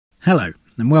Hello,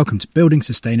 and welcome to Building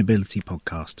Sustainability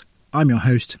Podcast. I'm your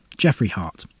host, Jeffrey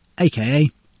Hart,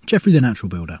 aka Jeffrey the Natural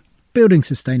Builder. Building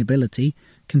Sustainability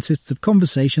consists of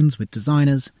conversations with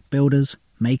designers, builders,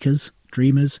 makers,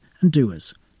 dreamers, and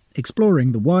doers,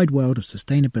 exploring the wide world of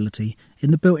sustainability in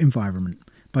the built environment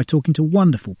by talking to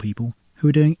wonderful people who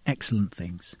are doing excellent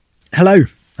things. Hello,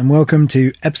 and welcome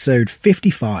to episode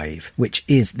 55, which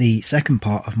is the second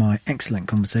part of my excellent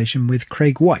conversation with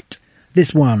Craig White.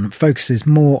 This one focuses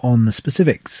more on the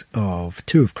specifics of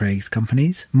two of Craig's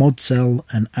companies, ModCell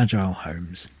and Agile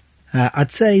Homes.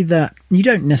 I'd say that you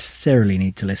don't necessarily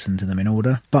need to listen to them in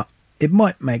order, but it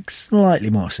might make slightly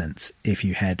more sense if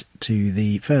you head to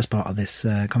the first part of this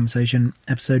conversation,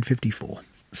 episode 54.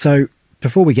 So,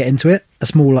 before we get into it, a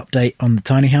small update on the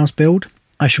tiny house build.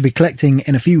 I shall be collecting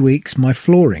in a few weeks my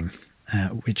flooring,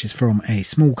 which is from a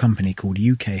small company called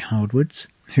UK Hardwoods,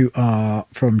 who are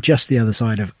from just the other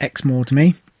side of Exmoor to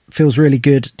me. Feels really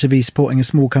good to be supporting a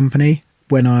small company.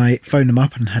 When I phoned them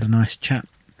up and had a nice chat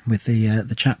with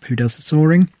the chap who does the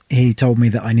soaring, he told me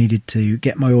that I needed to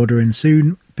get my order in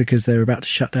soon because they were about to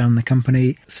shut down the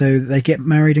company so they get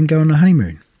married and go on a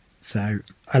honeymoon. So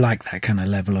I like that kind of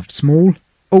level of small.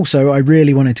 Also, I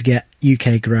really wanted to get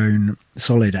UK grown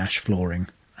solid ash flooring.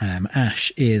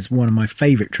 Ash is one of my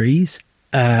favourite trees,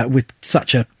 with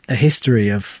such a history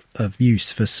of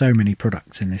use for so many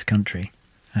products in this country.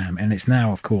 And it's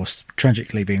now, of course,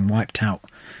 tragically being wiped out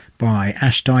by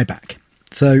ash dieback.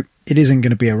 So it isn't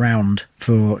going to be around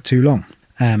for too long.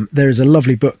 There is a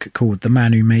lovely book called The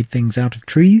Man Who Made Things Out of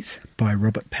Trees by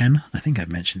Robert Penn. I think I've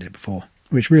mentioned it before,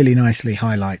 which really nicely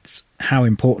highlights how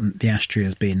important the ash tree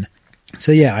has been.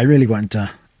 So yeah, I really wanted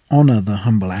to honour the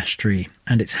humble ash tree,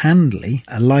 and it's handily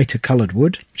a lighter coloured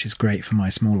wood, which is great for my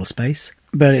smaller space.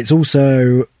 But it's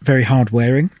also very hard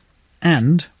wearing,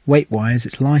 and weight-wise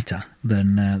it's lighter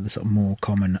than the sort of more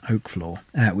common oak floor,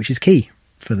 which is key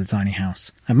for the tiny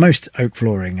house. And most oak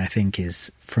flooring, I think,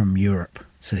 is from Europe,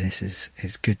 so this is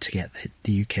good to get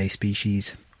the UK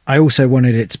species. I also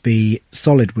wanted it to be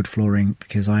solid wood flooring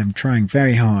because I'm trying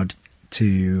very hard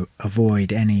to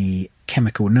avoid any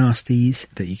chemical nasties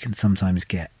that you can sometimes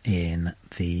get in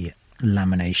the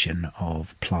lamination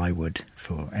of plywood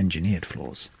for engineered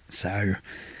floors. So,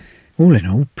 all in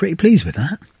all, pretty pleased with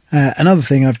that. Another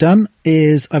thing I've done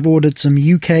is I've ordered some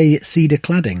UK cedar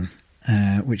cladding,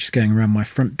 which is going around my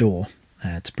front door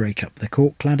to break up the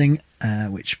cork cladding,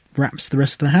 which wraps the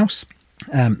rest of the house.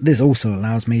 This also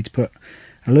allows me to put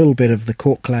a little bit of the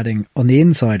cork cladding on the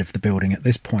inside of the building at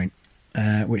this point,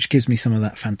 which gives me some of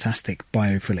that fantastic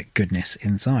biophilic goodness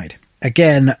inside.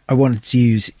 Again, I wanted to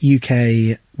use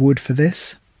UK wood for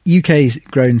this. UK's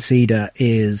grown cedar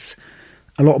is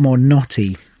a lot more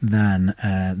knotty than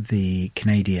the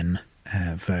Canadian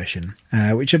version,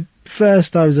 which at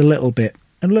first I was a little bit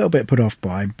put off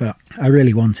by, but I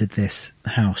really wanted this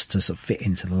house to sort of fit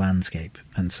into the landscape,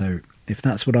 and so if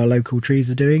that's what our local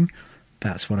trees are doing,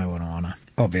 that's what I want to honour.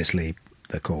 Obviously,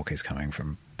 the cork is coming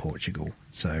from Portugal,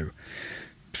 so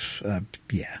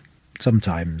yeah,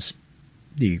 sometimes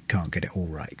you can't get it all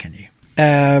right, can you?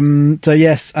 So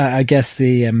yes, I guess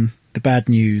the bad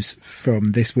news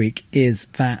from this week is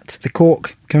that the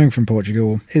cork coming from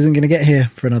Portugal isn't going to get here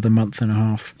for another month and a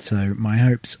half. So my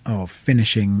hopes of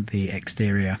finishing the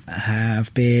exterior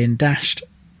have been dashed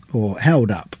or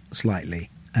held up slightly.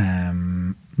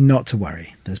 Not to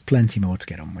worry, there's plenty more to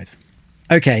get on with.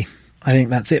 Okay, I think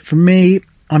that's it from me.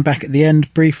 I'm back at the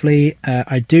end briefly.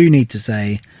 I do need to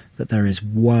say that there is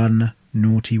one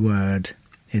naughty word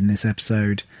in this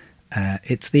episode.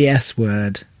 It's the S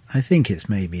word. I think it's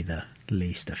maybe the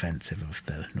least offensive of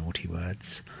the naughty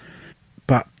words.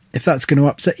 But if that's going to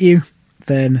upset you,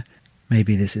 then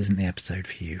maybe this isn't the episode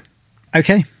for you.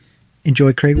 Okay,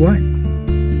 enjoy Craig White.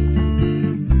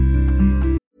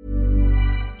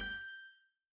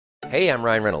 Hey, I'm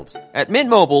Ryan Reynolds. At Mint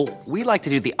Mobile, we like to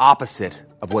do the opposite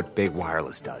of what Big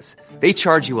Wireless does. They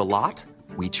charge you a lot.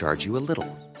 We charge you a little.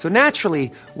 So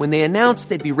naturally, when they announced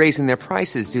they'd be raising their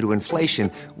prices due to inflation,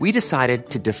 we decided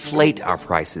to deflate our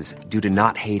prices due to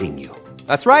not hating you.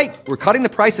 That's right. We're cutting the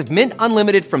price of Mint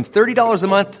Unlimited from $30 a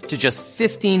month to just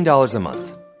 $15 a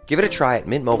month. Give it a try at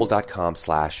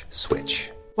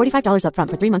mintmobile.com/switch. $45 up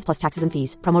front for 3 months plus taxes and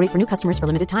fees. Promo rate for new customers for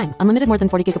limited time. Unlimited more than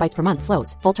 40 gigabytes per month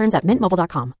slows. Full terms at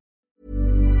mintmobile.com.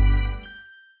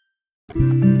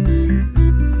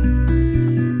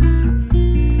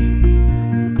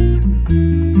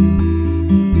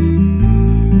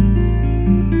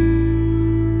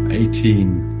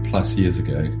 Plus years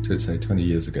ago, to say 20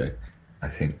 years ago, I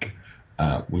think,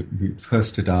 we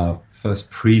first did our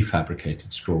first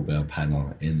prefabricated straw bale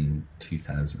panel in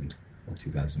 2000 or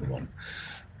 2001.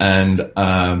 And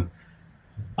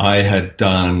I had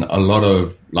done a lot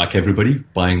of, like everybody,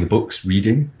 buying the books,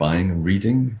 buying and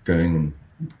reading, going and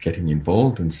getting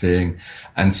involved and seeing,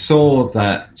 and saw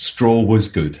that straw was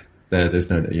good. There's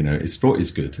no, straw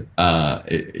is good,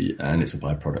 and it's a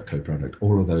byproduct, co-product,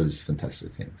 all of those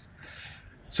fantastic things.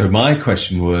 So my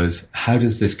question was, how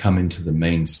does this come into the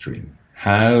mainstream?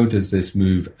 How does this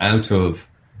move out of,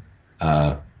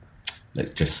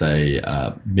 let's just say,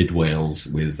 mid Wales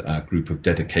with a group of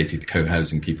dedicated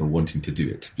co-housing people wanting to do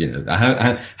it?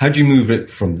 How do you move it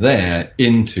from there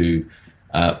into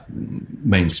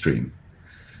mainstream?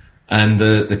 And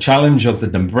the challenge of the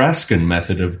Nebraskan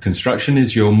method of construction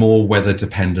is you're more weather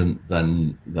dependent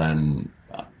than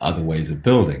other ways of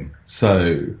building.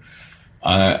 So,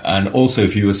 and also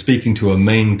if you were speaking to a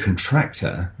main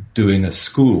contractor doing a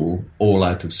school all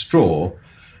out of straw,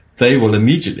 they will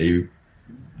immediately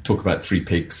talk about three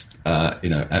pigs.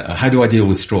 How do I deal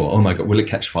with straw? Oh my God, will it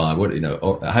catch fire?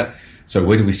 So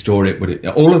where do we store it?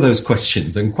 All of those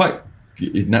questions, and quite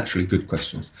naturally good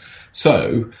questions.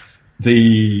 So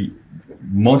the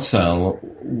ModCell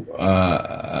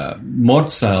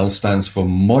stands for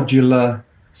modular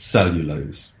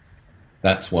cellulose.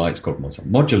 That's why it's called ModCell,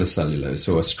 modular cellulose.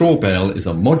 So a straw bale is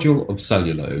a module of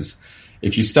cellulose.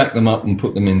 If you stack them up and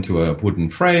put them into a wooden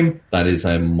frame, that is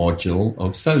a module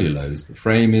of cellulose. The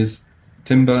frame is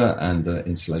timber and the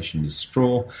insulation is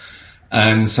straw.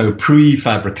 And so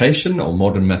prefabrication, or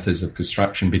modern methods of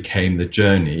construction, became the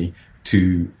journey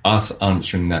to us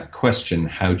answering that question: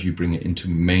 how do you bring it into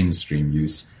mainstream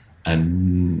use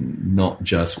and not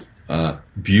just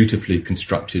beautifully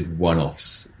constructed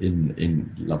one-offs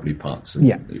in lovely parts of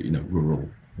rural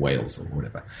Wales or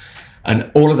whatever. And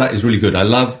all of that is really good. I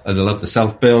love the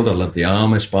self-build. I love the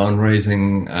Amish barn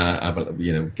raising,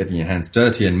 getting your hands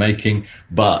dirty and making.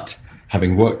 But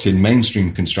having worked in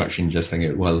mainstream construction, just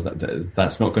thinking, well,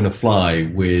 that's not going to fly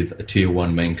with a tier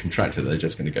one main contractor. They're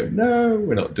just going to go, no,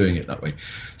 we're not doing it that way.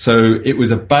 So it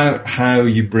was about how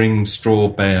you bring straw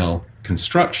bale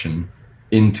construction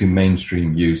into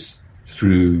mainstream use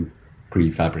through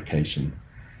prefabrication.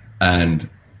 And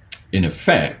in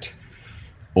effect,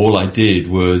 all I did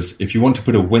was, if you want to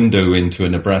put a window into a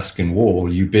Nebraskan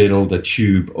wall, you build a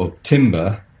tube of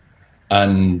timber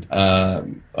and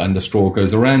the straw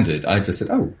goes around it. I just said,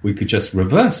 we could just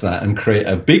reverse that and create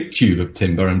a big tube of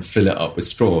timber and fill it up with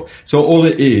straw. So all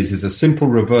it is a simple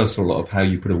reversal of how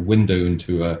you put a window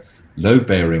into a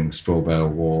load-bearing straw bale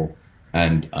wall,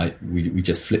 and we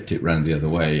just flipped it around the other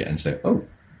way and said,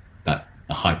 that's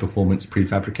a high-performance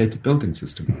prefabricated building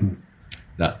system. Mm-hmm.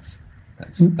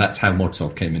 That's how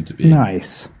ModSol came into being.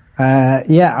 Nice.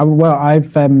 Well,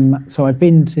 I've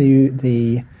been to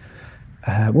the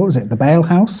the Bale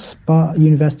House,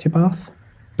 University of Bath.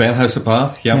 Bale House at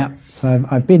Bath, yeah. Yeah. So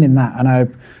I've been in that, and I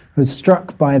was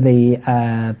struck by the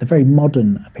very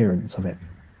modern appearance of it.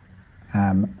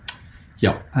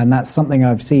 And that's something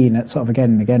I've seen at sort of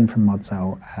again and again from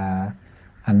ModSol,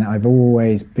 and I've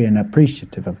always been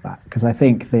appreciative of that, because I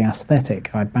think the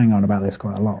aesthetic, I bang on about this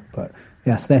quite a lot, but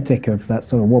the aesthetic of that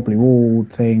sort of wobbly wall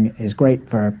thing is great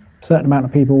for a certain amount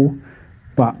of people,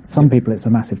 but some people it's a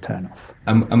massive turn-off.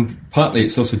 And partly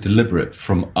it's also deliberate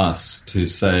from us to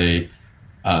say,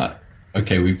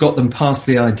 okay, we've got them past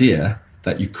the idea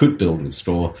that you could build with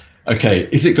straw. Okay,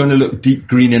 is it going to look deep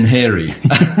green and hairy?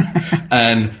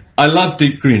 And I love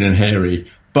deep green and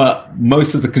hairy, but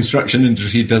most of the construction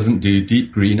industry doesn't do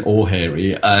deep green or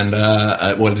hairy, and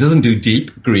it doesn't do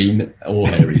deep green or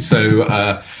hairy.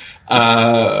 So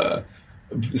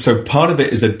so part of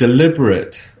it is a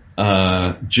deliberate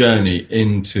journey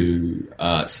into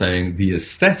saying the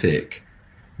aesthetic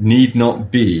need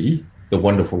not be the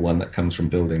wonderful one that comes from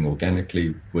building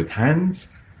organically with hands,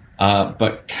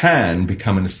 but can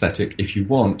become an aesthetic if you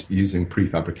want, using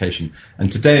prefabrication.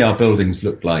 And today our buildings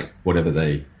look like whatever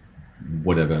the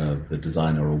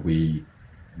designer or we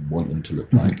want them to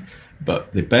look like.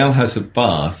 But the Bale House at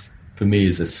Bath, for me,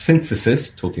 is a synthesis,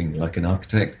 talking like an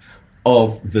architect,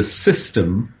 of the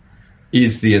system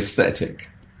is the aesthetic.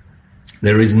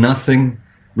 There is nothing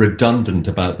redundant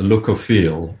about the look or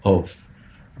feel of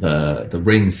the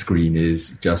rain screen,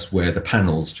 is just where the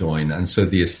panels join. And so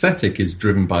the aesthetic is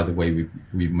driven by the way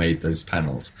we've made those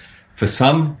panels. For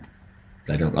some,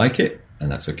 they don't like it,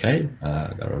 and that's okay.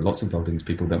 There are lots of buildings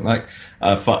people don't like.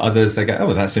 For others, they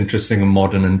go, that's interesting and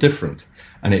modern and different.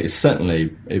 And it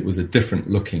was a different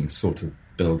looking sort of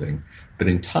building, but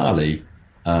entirely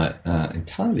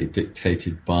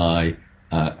dictated by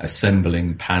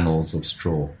assembling panels of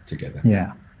straw together.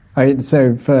 Yeah.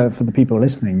 So for the people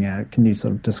listening, can you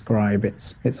sort of describe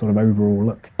its sort of overall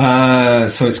look?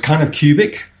 So it's kind of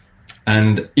cubic,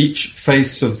 and each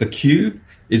face of the cube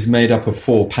is made up of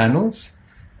 4 panels.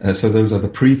 So those are the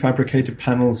prefabricated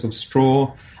panels of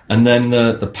straw. And then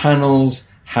the panels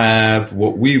have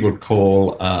what we would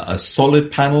call a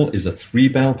solid panel is a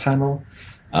 3-bale panel.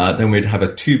 Then we'd have a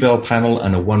 2-bale panel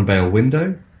and a 1-bale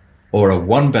window, or a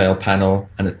 1-bale panel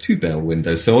and a 2-bale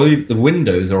window. So the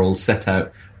windows are all set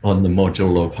out on the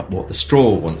module of what the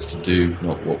straw wants to do,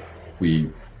 not what we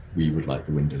would like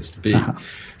the windows to be. Uh-huh.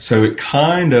 So it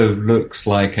kind of looks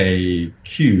like a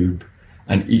cube,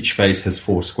 and each face has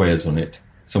 4 squares on it,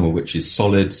 some of which is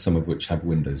solid, some of which have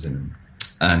windows in them.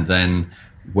 And then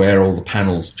where all the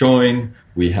panels join,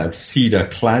 we have cedar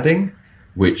cladding,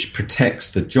 which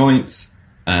protects the joints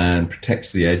and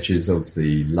protects the edges of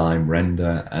the lime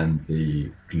render and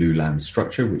the glulam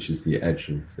structure, which is the edge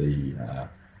of the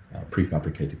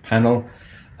prefabricated panel.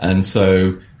 And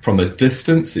so from a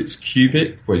distance, it's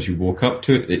cubic. As you walk up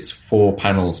to it, it's 4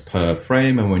 panels per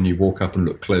frame. And when you walk up and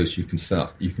look close, you can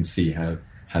see how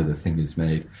the thing is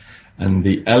made. And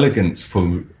the elegance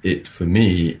for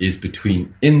me is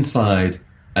between inside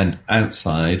and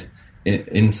outside.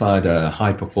 Inside a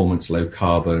high-performance,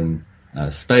 low-carbon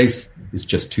space is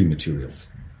just 2 materials,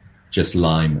 just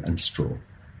lime and straw.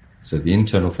 So the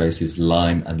internal face is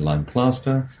lime and lime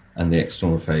plaster, and the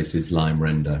external face is lime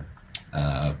render,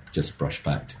 just brushed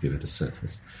back to give it a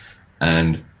surface.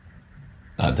 And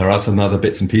there are some other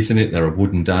bits and pieces in it. There are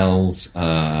wooden dowels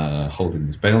holding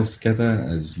these bales together,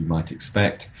 as you might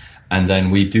expect. And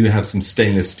then we do have some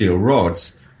stainless steel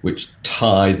rods which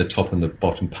tie the top and the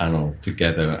bottom panel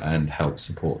together and help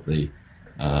support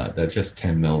they're just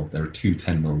 10 mil. There are 2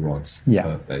 10 mil rods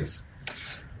per face.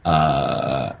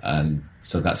 And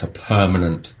so that's a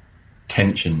permanent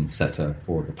tension setter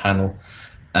for the panel.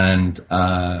 And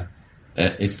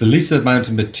it's the least amount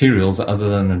of materials other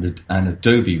than an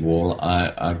adobe wall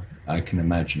I can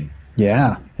imagine.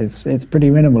 Yeah, it's pretty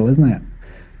minimal, isn't it?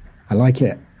 I like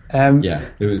it.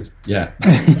 It's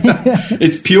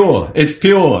pure.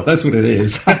 That's what it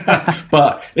is.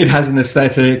 But it has an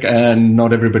aesthetic, and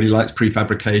not everybody likes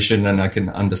prefabrication. And I can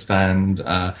understand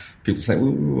people say,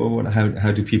 well,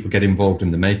 how do people get involved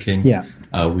in the making? Yeah.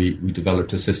 We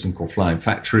developed a system called Flying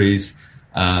Factories.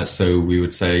 So we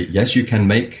would say, yes, you can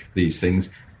make these things.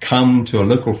 Come to a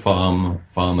local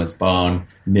farmer's barn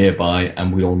nearby,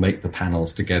 and we'll make the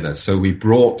panels together. So we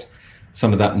brought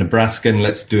some of that Nebraskan,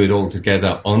 let's do it all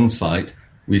together on site.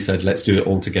 We said, let's do it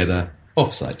all together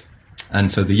off site. And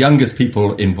so the youngest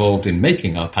people involved in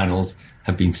making our panels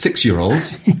have been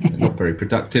 6-year-olds, not very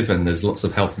productive, and there's lots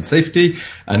of health and safety.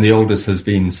 And the oldest has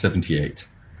been 78.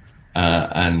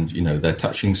 And, they're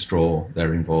touching straw,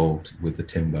 they're involved with the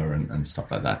timber and stuff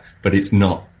like that. But it's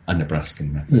not a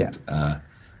Nebraskan method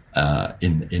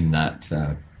in that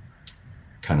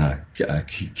kind of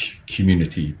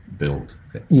community build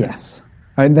thing. Yes.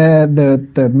 And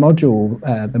the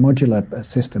modular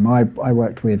system, I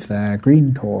worked with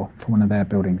Green Core for one of their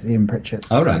buildings, Ian Pritchett's.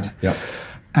 Oh, right, yeah.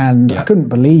 And I couldn't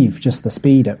believe just the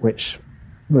speed at which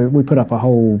we put up a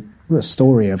whole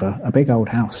story of a big old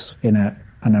house in an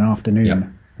afternoon. Yep.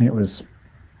 And it was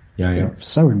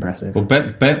so impressive. Well,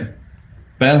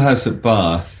 Bale House at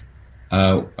Bath,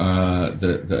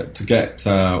 to get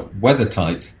weather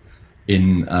tight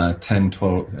in 10,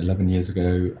 12, 11 years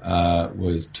ago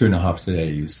was 2.5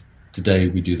 days. Today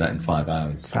we do that in 5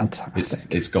 hours.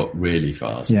 Fantastic. It's got really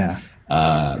fast. Yeah.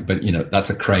 But that's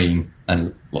a crane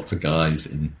and lots of guys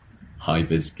in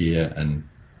high-vis gear and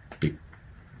big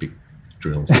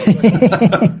drills.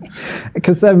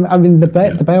 Because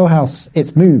the Bale House,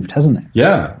 it's moved, hasn't it?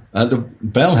 Yeah, the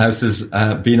Bale House has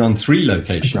been on 3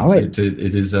 locations. Right.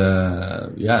 It is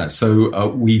So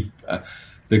we.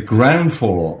 The ground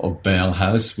floor of Bale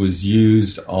House was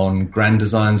used on Grand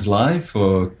Designs Live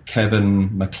for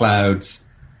Kevin MacLeod's.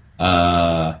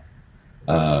 Kevin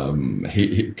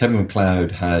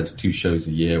MacLeod has 2 shows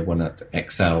a year, one at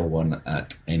XL, one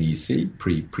at NEC.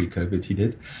 Pre-COVID he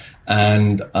did.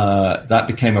 And that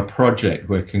became a project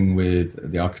working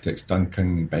with the architects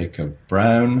Duncan Baker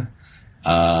Brown.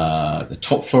 The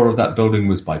top floor of that building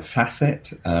was by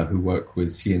Facet, who work with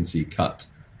CNC cut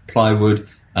plywood.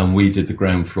 And we did the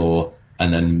ground floor,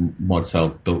 and then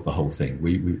Modcell built the whole thing.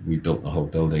 We built the whole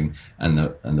building, and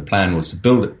the plan was to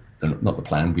build it. Not the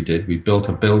plan, we did. We built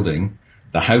a building,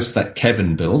 the house that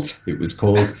Kevin built, it was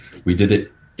called. We did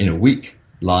it in a week,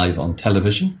 live on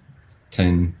television,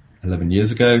 10, 11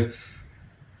 years ago.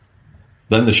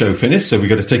 Then the show finished, so we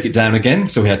got to take it down again.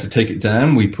 So we had to take it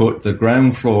down. We put the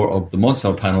ground floor of the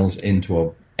Modcell panels into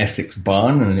a Essex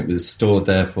barn, and it was stored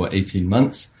there for 18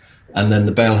 months. And then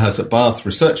the Bale House at Bath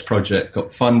research project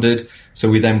got funded. So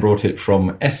we then brought it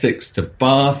from Essex to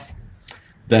Bath,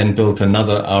 then built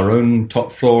our own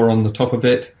top floor on the top of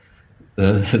it,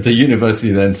 the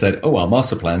university then said, "Oh, our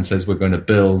master plan says we're going to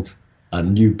build a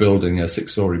new building, a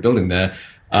 6-story building there.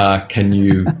 Can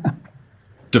you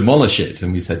demolish it?"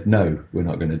 And we said, "No, we're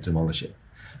not going to demolish it."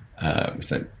 We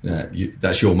said,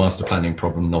 "That's your master planning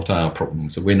problem, not our problem.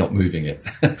 So we're not moving it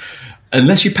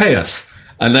unless you pay us."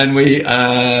 And then we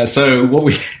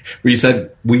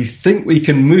said, we think we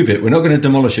can move it. We're not going to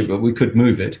demolish it, but we could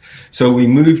move it. So we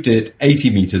moved it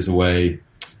 80 meters away,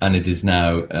 and it is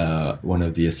now one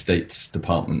of the estates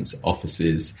department's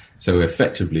offices. So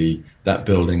effectively, that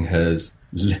building has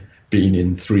been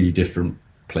in 3 different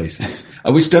places,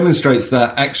 which demonstrates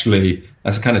that actually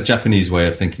that's a kind of Japanese way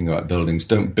of thinking about buildings.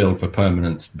 Don't build for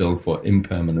permanence, build for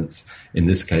impermanence. In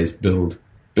this case,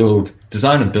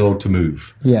 design and build to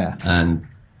move. Yeah. And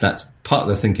that's part of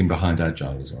the thinking behind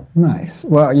Agile as well. Nice.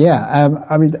 Well, yeah.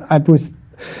 I mean, I was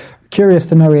curious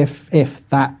to know if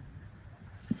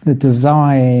the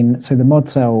design, so the mod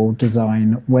cell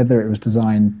design, whether it was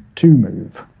designed to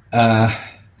move.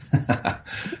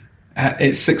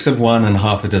 It's 6 of one and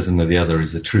half a dozen of the other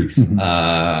is the truth.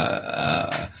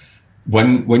 Mm-hmm.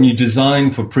 When you design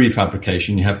for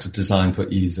prefabrication, you have to design for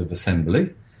ease of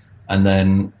assembly. And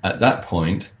then at that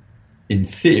point, in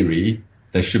theory,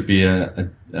 there should be an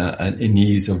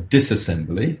ease of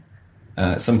disassembly.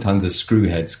 Sometimes the screw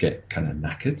heads get kind of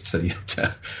knackered, so you have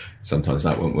to, sometimes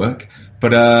that won't work.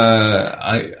 But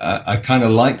I kind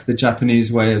of like the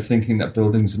Japanese way of thinking that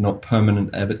buildings are not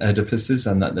permanent edifices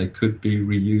and that they could be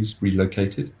reused,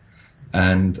 relocated.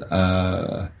 And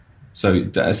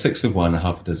so 6 of one,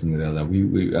 half a dozen of the other.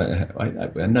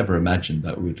 I never imagined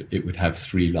that it would have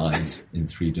 3 lines in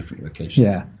 3 different locations.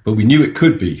 Yeah. But we knew it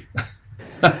could be.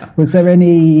 Was there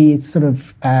any sort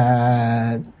of,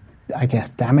 I guess,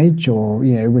 damage, or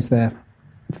was there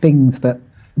things that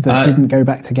didn't go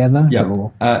back together? Yeah,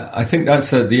 I think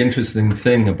that's the interesting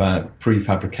thing about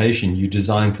prefabrication. You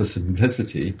design for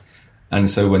simplicity, and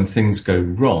so when things go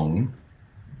wrong,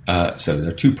 so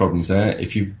there are 2 problems there.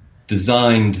 If you've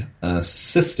designed a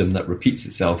system that repeats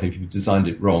itself, if you've designed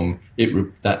it wrong,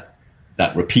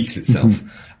 that repeats itself.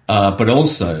 But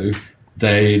also,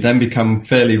 they then become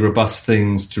fairly robust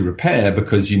things to repair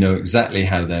because you know exactly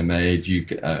how they're made.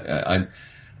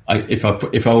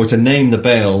 If I were to name the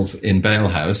bales in Bale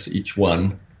House, each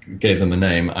one gave them a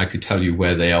name, I could tell you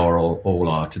where they all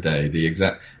are today.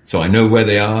 So I know where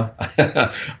they are.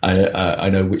 I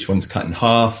know which one's cut in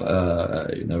half.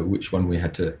 Which one we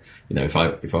had to. If I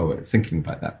were thinking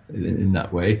about that in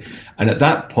that way, and at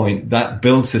that point, that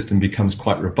build system becomes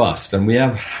quite robust. And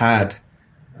we've had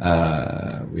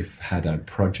a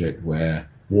project where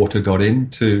water got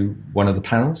into one of the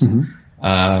panels.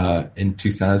 In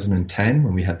 2010,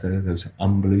 when we had those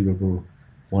unbelievable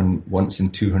once in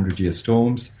 200-year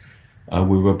storms.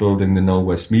 We were building the Knoll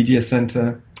West Media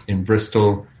Centre in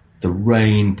Bristol. The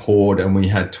rain poured and we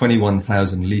had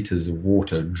 21,000 litres of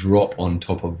water drop on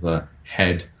top of the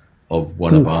head of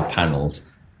one of our panels,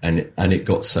 and it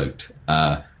got soaked.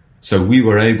 So we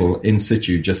were able, in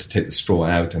situ, just to take the straw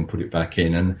out and put it back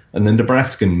in. And the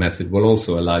Nebraskan method will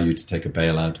also allow you to take a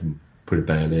bale out and put a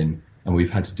bale in. And we've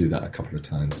had to do that a couple of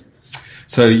times.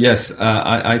 So yes,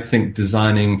 I think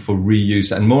designing for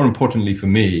reuse, and more importantly for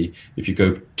me, if you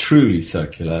go truly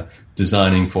circular,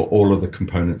 designing for all of the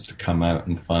components to come out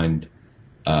and find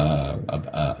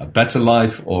a better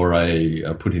life, or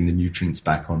putting the nutrients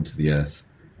back onto the earth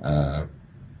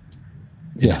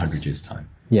in 100 years' time.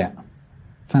 Yeah.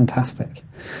 Fantastic.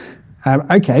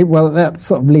 Okay, well, that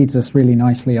sort of leads us really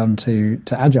nicely onto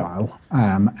Agile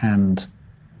and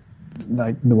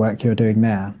like the work you're doing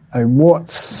there.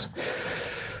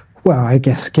 I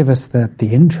guess give us the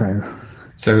intro.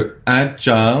 So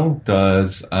Agile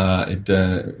does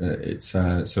it's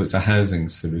a housing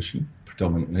solution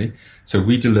predominantly. So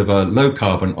we deliver low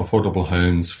carbon, affordable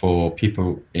homes for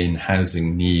people in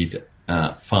housing need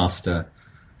faster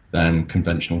than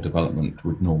conventional development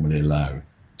would normally allow.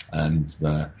 And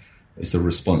it's a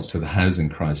response to the housing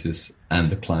crisis and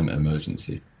the climate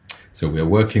emergency. So we are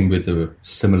working with the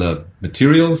similar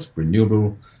materials,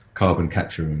 renewable carbon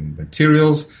capturing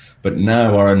materials, but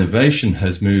now our innovation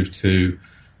has moved to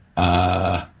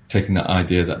taking the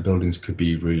idea that buildings could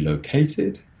be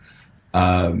relocated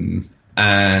and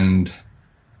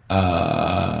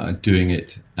doing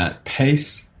it at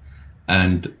pace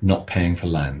and not paying for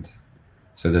land.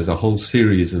 So there's a whole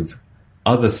series of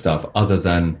other stuff other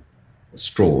than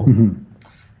straw.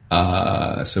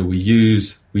 So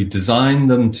we design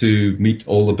them to meet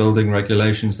all the building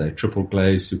regulations. They're triple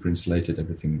glazed, super insulated,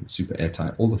 everything super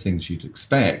airtight, all the things you'd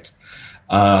expect.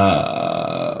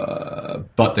 But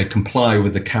they comply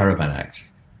with the Caravan Act.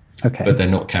 Okay. But they're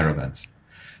not caravans.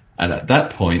 And at that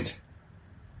point,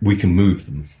 we can move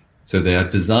them. So they are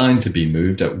designed to be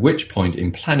moved, at which point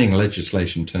in planning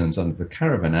legislation terms under the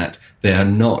Caravan Act, they are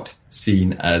not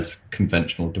seen as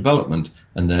conventional development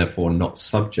and therefore not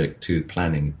subject to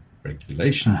planning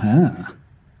regulations. Uh-huh.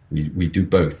 We do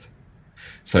both.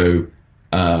 So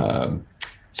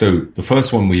the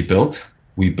first one we built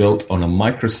on a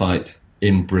microsite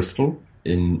in Bristol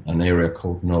in an area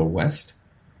called Knoll West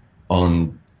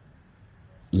on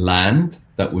land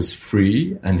that was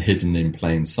free and hidden in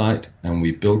plain sight, and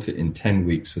we built it in 10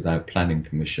 weeks without planning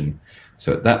permission.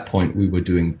 So at that point, we were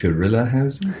doing guerrilla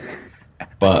housing.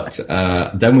 But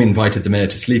then we invited the mayor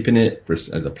to sleep in it,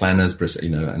 the planners,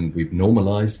 and we've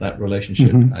normalized that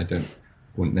relationship. Mm-hmm. I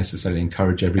wouldn't necessarily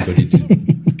encourage everybody to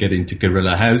get into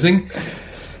guerrilla housing.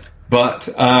 But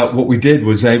what we did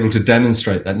was able to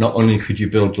demonstrate that not only could you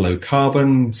build low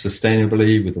carbon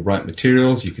sustainably with the right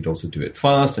materials, you could also do it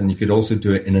fast, and you could also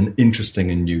do it in an interesting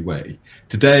and new way.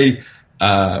 Today,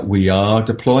 we are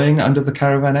deploying under the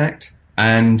Caravan Act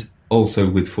and also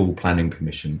with full planning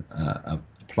permission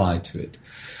applied to it.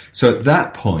 So at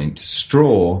that point,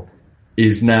 straw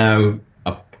is now,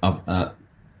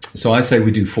 so I say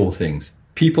we do 4 things.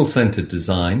 People-centered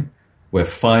design, where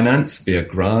finance via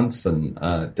grants and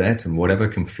debt and whatever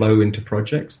can flow into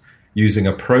projects using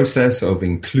a process of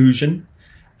inclusion.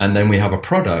 And then we have a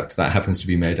product that happens to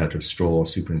be made out of straw,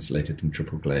 super insulated and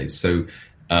triple glazed. So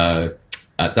at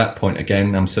that point,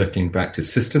 again, I'm circling back to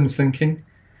systems thinking.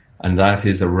 And that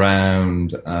is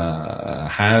around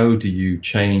how do you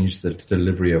change the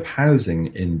delivery of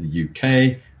housing in the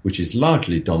UK, which is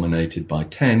largely dominated by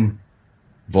 10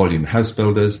 volume house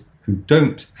builders who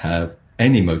don't have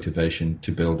any motivation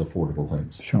to build affordable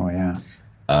homes. Sure, yeah.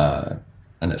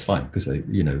 And that's fine because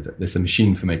there's a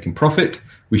machine for making profit.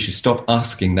 We should stop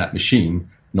asking that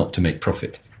machine not to make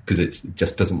profit because it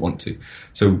just doesn't want to.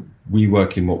 So we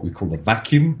work in what we call the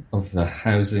vacuum of the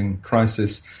housing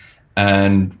crisis,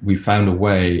 and we found a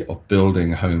way of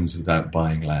building homes without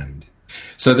buying land.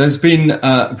 So there's been,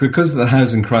 because the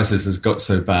housing crisis has got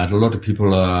so bad, a lot of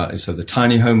people so the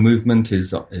tiny home movement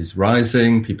is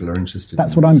rising. People are interested.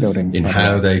 That's what I'm building. In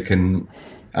how they can,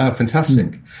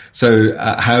 fantastic. So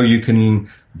how you can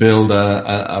build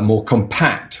a more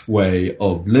compact way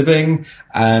of living,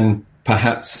 and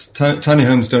perhaps tiny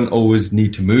homes don't always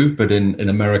need to move, but in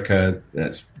America,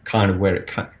 that's kind of where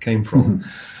it came from.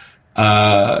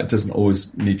 Mm-hmm. It doesn't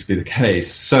always need to be the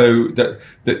case. So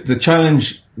the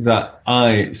challenge that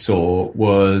I saw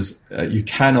was you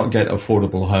cannot get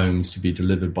affordable homes to be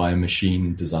delivered by a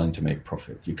machine designed to make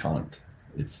profit. You can't.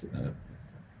 It's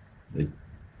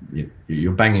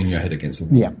you're banging your head against a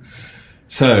wall. Yeah.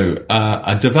 So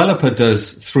a developer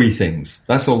does 3 things.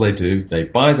 That's all they do. They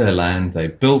buy their land, they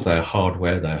build their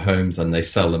hardware, their homes, and they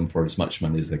sell them for as much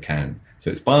money as they can. So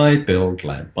it's buy, build,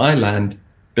 land. Buy land,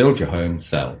 build your home,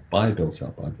 sell. Buy, build,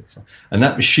 sell, buy, build, sell. And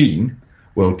that machine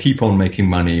will keep on making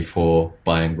money for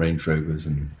buying Range Rovers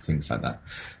and things like that.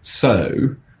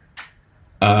 So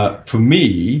for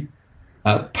me,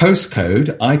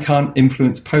 postcode, I can't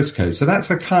influence postcode. So that's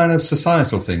a kind of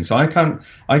societal thing. So I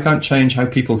can't change how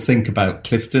people think about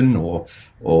Clifton or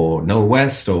Knoll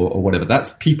West or whatever.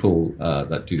 That's people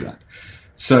that do that.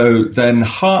 So then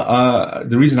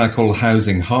the reason I call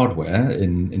housing hardware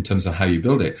in terms of how you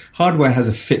build it, hardware has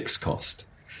a fixed cost.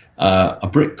 A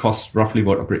brick costs roughly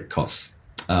what a brick costs.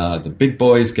 The big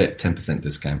boys get 10%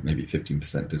 discount, maybe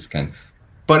 15% discount,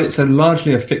 but it's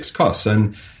largely a fixed cost.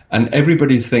 And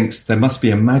everybody thinks there must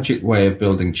be a magic way of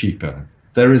building cheaper.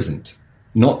 There isn't.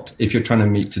 Not if you're trying to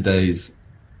meet today's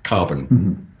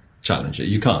carbon challenge.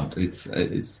 You can't.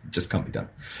 It's just can't be done.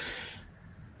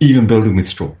 Even building with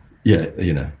straw. Yeah,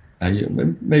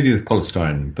 maybe with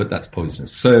polystyrene, but that's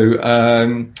poisonous. So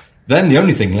then the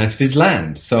only thing left is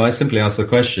land. So I simply ask the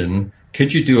question,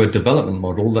 could you do a development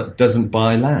model that doesn't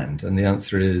buy land? And the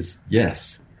answer is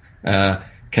yes.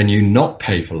 Can you not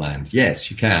pay for land?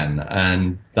 Yes, you can.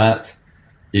 And that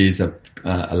is a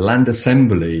land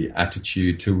assembly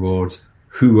attitude towards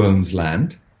who owns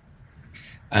land.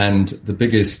 And the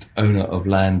biggest owner of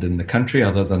land in the country,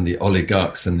 other than the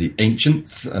oligarchs and the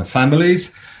ancients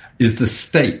families, is the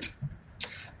state.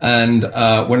 And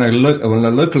when a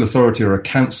local authority or a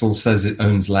council says it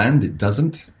owns land, it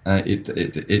doesn't.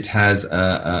 It has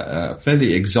a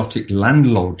fairly exotic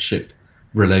landlordship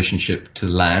relationship to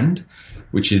land,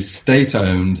 which is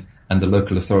state-owned, and the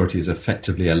local authority is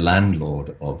effectively a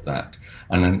landlord of that.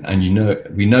 And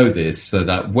we know this, so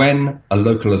that when a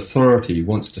local authority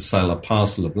wants to sell a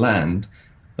parcel of land,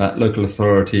 that local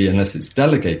authority, unless it's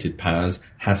delegated powers,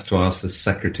 has to ask the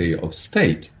Secretary of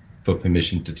State for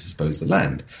permission to dispose of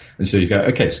land. And so you go,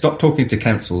 okay, stop talking to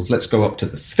councils, let's go up to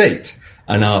the state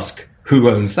and ask who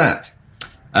owns that.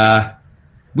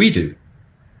 We do.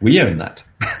 We own that.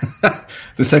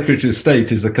 The Secretary of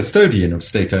State is the custodian of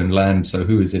state-owned land. So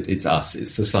who is it? It's us.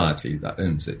 It's society that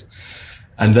owns it.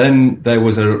 And then there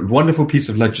was a wonderful piece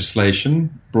of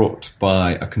legislation brought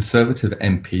by a Conservative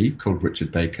MP called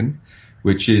Richard Bacon,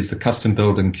 which is the Custom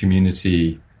Building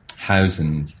Community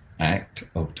Housing Act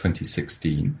of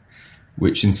 2016,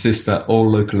 which insists that all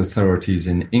local authorities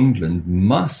in England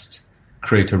must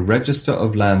create a register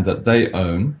of land that they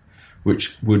own,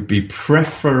 which would be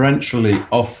preferentially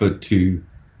offered to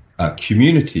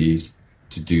communities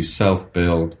to do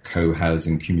self-build,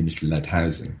 co-housing, community-led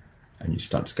housing. And you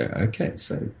start to go, okay,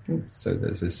 so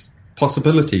there's this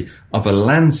possibility of a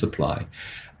land supply.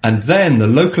 And then the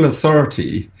local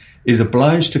authority is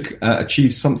obliged to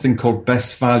achieve something called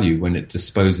best value when it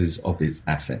disposes of its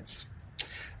assets.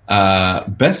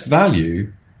 Best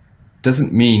value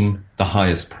doesn't mean the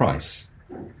highest price,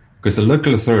 because the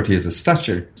local authority has a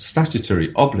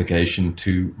statutory obligation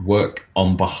to work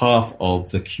on behalf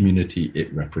of the community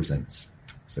it represents.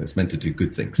 So it's meant to do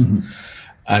good things. Mm-hmm.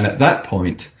 And at that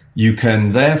point, you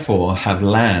can therefore have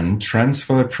land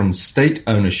transferred from state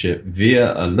ownership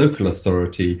via a local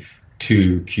authority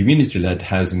to community-led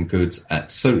housing goods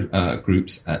at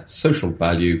groups at social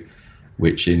value,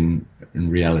 which in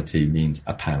reality means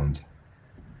 £1.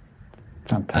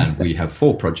 Fantastic. And we have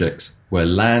 4 projects where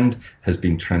land has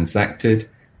been transacted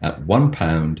at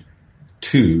 £1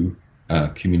 to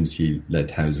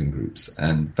community-led housing groups,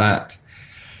 and that's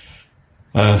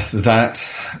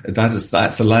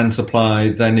the land supply.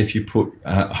 Then, if you put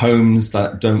homes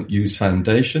that don't use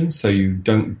foundations, so you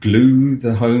don't glue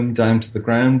the home down to the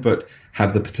ground, but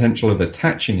have the potential of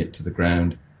attaching it to the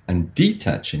ground and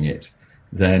detaching it,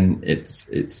 then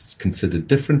it's considered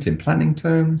different in planning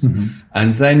terms. Mm-hmm.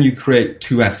 And then you create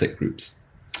 2 asset groups.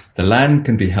 The land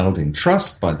can be held in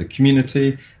trust by the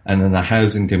community, and then the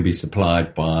housing can be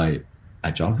supplied by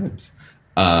Agile Homes.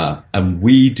 And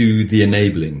we do the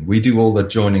enabling. We do all the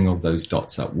joining of those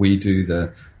dots up. We do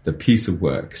the piece of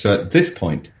work. So at this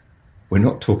point, we're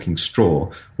not talking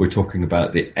straw. We're talking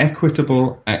about the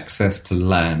equitable access to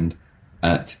land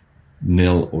at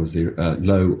nil or zero,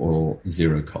 low or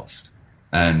zero cost.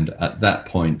 And at that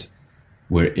point,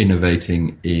 we're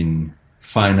innovating in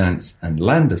finance and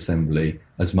land assembly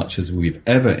as much as we've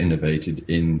ever innovated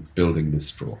in building with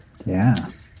straw. Yeah.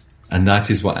 And that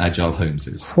is what Agile Homes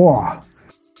is. Whoa.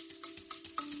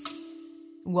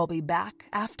 We'll be back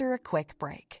after a quick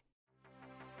break.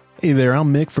 Hey there,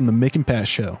 I'm Mick from the Mick and Pat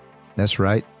Show. That's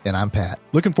right, and I'm Pat.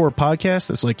 Looking for a podcast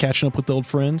that's like catching up with old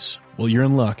friends? Well, you're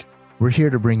in luck. We're here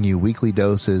to bring you weekly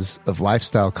doses of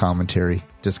lifestyle commentary,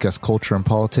 discuss culture and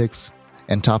politics,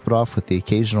 and top it off with the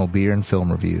occasional beer and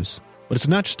film reviews. But it's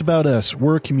not just about us.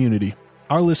 We're a community.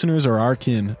 Our listeners are our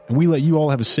kin, and we let you all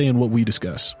have a say in what we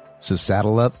discuss. So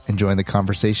saddle up and join the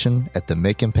conversation at the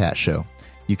Mick and Pat Show.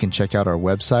 You can check out our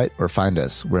website or find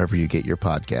us wherever you get your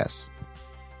podcasts.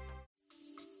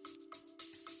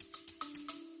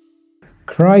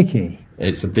 Crikey.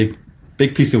 It's a big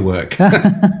piece of work.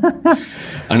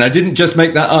 And I didn't just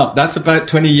make that up. That's about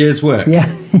 20 years work.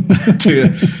 Yeah.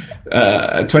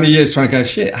 20 years trying to go,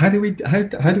 shit, how do we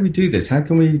do this? How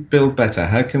can we build better?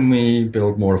 How can we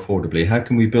build more affordably? How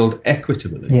can we build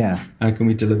equitably? Yeah. How can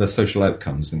we deliver social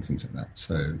outcomes and things like that?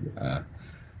 So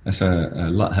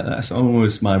that's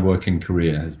almost my working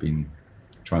career has been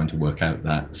trying to work out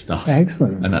that stuff.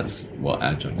 Excellent. And that's what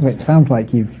Agile is. Well, it sounds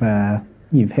like you've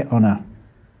hit on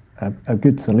a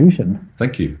good solution.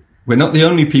 Thank you. We're not the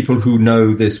only people who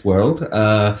know this world,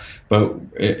 but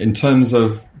in terms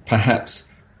of perhaps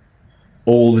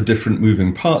all the different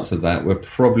moving parts of that, we're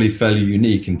probably fairly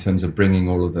unique in terms of bringing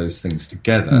all of those things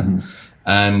together. Mm-hmm.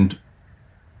 And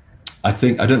I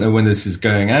don't know when this is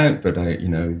going out, but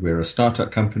we're a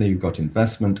startup company, we've got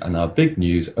investment, and our big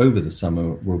news over the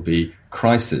summer will be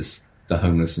Crisis, the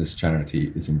homelessness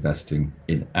charity, is investing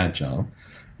in Agile.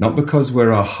 Not because we're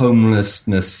a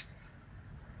homelessness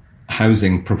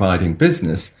housing providing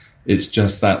business, it's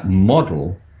just that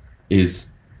model is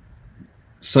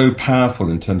so powerful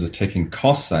in terms of taking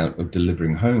costs out of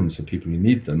delivering homes for people who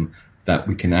need them that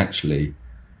we can actually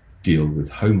deal with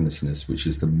homelessness, which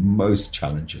is the most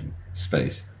challenging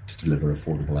space to deliver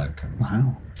affordable outcomes.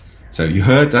 Wow. So you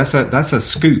heard, that's a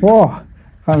scoop. Whoa.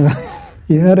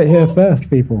 You heard it here first,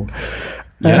 people.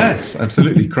 Yes,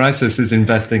 absolutely. Crisis is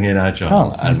investing in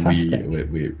Agile, and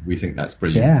we think that's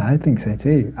brilliant. Yeah, I think so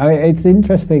too. It's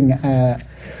interesting.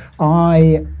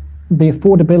 The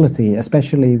affordability,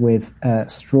 especially with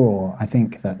straw, I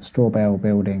think that straw bale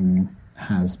building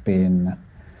has been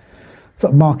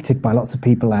sort of marketed by lots of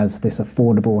people as this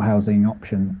affordable housing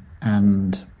option,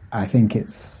 and I think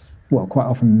it's quite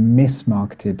often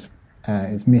mismarketed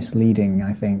it's misleading,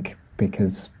 I think,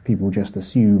 because people just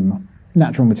assume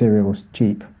natural materials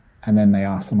cheap, and then they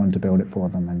ask someone to build it for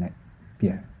them, and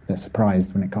they're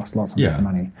surprised when it costs lots and lots of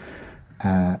money,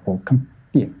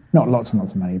 not lots and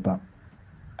lots of money, but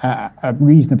a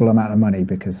reasonable amount of money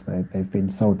because they've been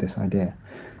sold this idea.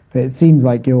 But it seems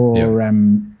like you're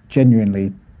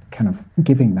genuinely kind of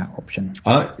giving that option.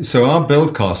 So our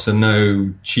build costs are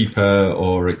no cheaper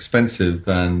or expensive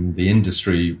than the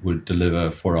industry would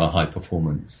deliver for our high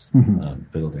performance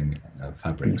building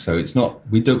fabric. So it's not,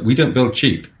 we don't build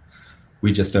cheap.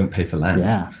 We just don't pay for land.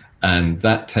 Yeah. And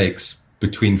that takes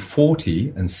between 40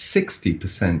 and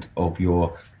 60% of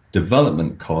your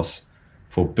development costs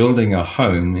for building a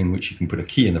home in which you can put a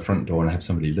key in the front door and have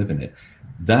somebody live in it.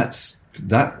 That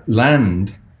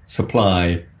land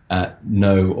supply at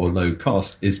no or low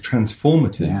cost is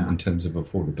transformative in terms of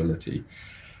affordability.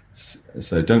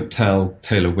 So don't tell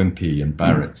Taylor Wimpey and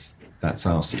Barrett's that's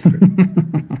our secret.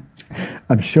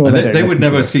 I'm sure they would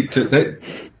never seek to.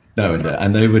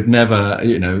 And they would never.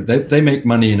 They make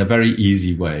money in a very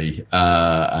easy way,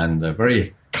 and they're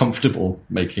very comfortable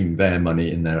making their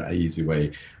money in their easy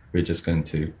way. We're just going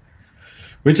to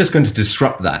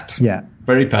disrupt that. Yeah.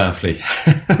 Very powerfully.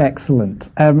 Excellent.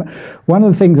 One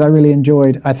of the things I really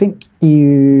enjoyed, I think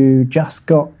you just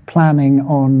got planning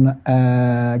on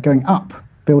going up,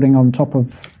 building on top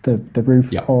of the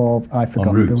roof of, I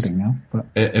forgot the building now. But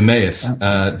Emmaus,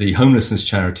 the homelessness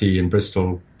charity in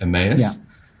Bristol, Emmaus. Yeah.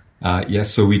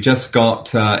 Yes, so we just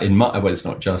got, in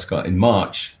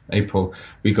March, April,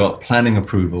 we got planning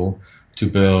approval to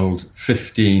build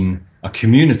a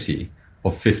community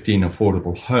of 15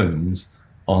 affordable homes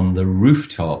on the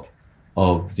rooftop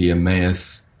of the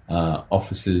Emmaus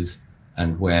offices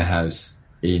and warehouse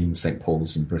in St.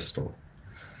 Paul's in Bristol.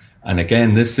 And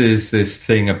again, this is this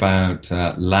thing about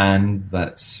land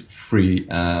that's free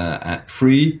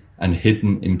and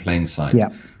hidden in plain sight. Yeah.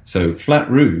 So flat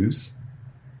roofs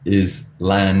is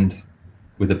land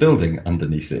with a building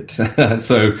underneath it.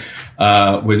 So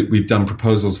we've done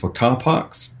proposals for car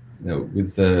parks.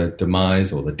 With the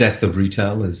demise or the death of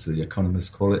retail, as the economists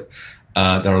call it,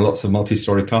 there are lots of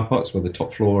multi-story car parks where the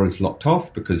top floor is locked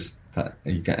off because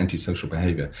you get antisocial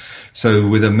behavior. So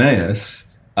with Emmaus,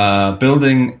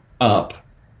 building up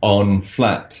on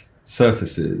flat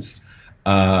surfaces,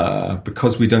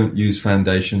 because we don't use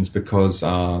foundations, because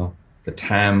the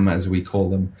TAM, as we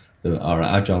call them, our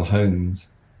agile homes,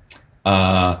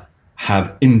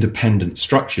 have independent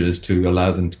structures to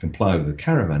allow them to comply with the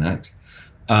Caravan Act.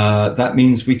 That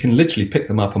means we can literally pick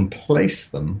them up and place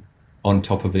them on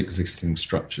top of existing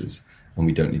structures. And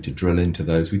we don't need to drill into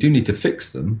those. We do need to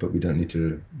fix them, but we don't need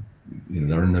to,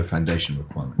 there are no foundation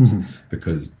requirements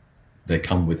because they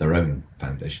come with their own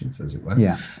foundations, as it were.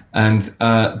 Yeah. And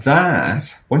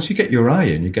that, once you get your eye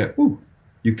in, you go,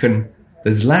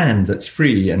 there's land that's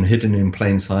free and hidden in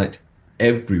plain sight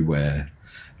everywhere.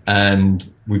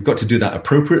 And we've got to do that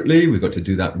appropriately. We've got to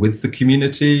do that with the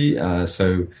community.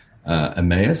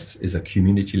 Emmaus is a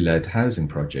community-led housing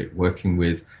project working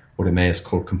with what Emmaus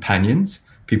call companions,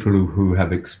 people who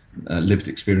have lived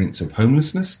experience of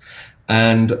homelessness.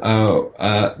 And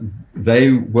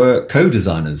they were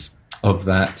co-designers of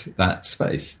that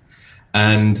space.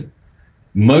 And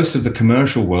most of the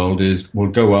commercial world will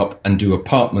go up and do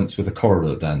apartments with a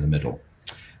corridor down the middle.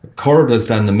 Corridors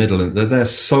down the middle, they're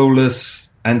soulless,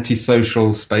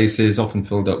 antisocial spaces, often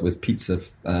filled up with pizza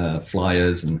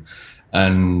flyers,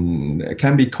 and it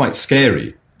can be quite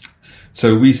scary.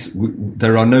 So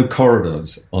there are no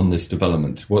corridors on this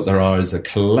development. What there are is a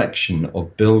collection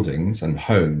of buildings and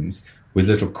homes with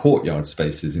little courtyard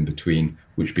spaces in between,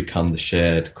 which become the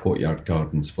shared courtyard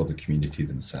gardens for the community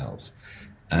themselves.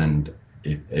 And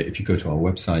if you go to our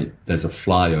website, there's a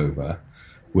flyover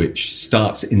which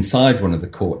starts inside one of the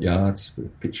courtyards with a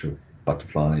picture of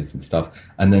butterflies and stuff,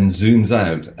 and then zooms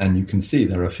out, and you can see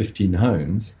there are 15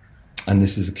 homes, and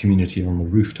this is a community on the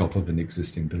rooftop of an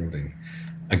existing building.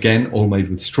 Again, all made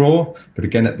with straw, but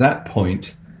again, at that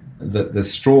point, the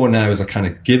straw now is a kind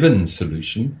of given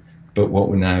solution, but what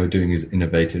we're now doing is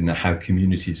innovating how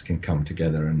communities can come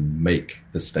together and make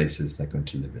the spaces they're going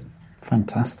to live in.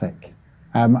 Fantastic.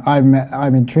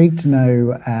 I'm intrigued to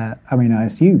know, I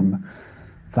assume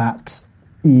that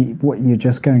you're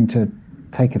just going to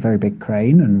take a very big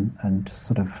crane and just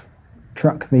sort of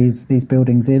truck these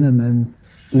buildings in and then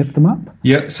lift them up?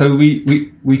 Yeah, so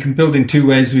we can build in two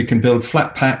ways. We can build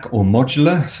flat pack or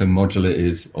modular. So modular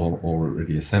is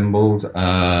already assembled.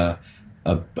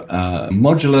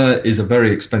 Modular is a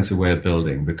very expensive way of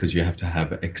building because you have to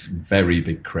have very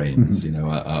big cranes.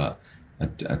 A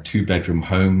 2-bedroom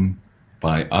home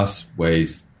by us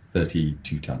weighs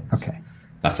 32 tons. Okay.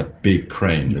 That's a big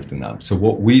crane lifting that up. So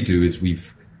what we do is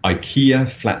we've IKEA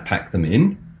flat pack them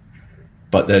in,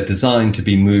 but they're designed to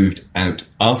be moved out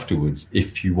afterwards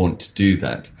if you want to do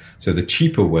that. So the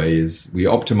cheaper way is we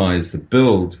optimize the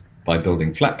build by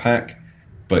building flat pack,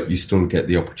 but you still get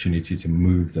the opportunity to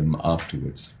move them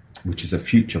afterwards, which is a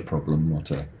future problem,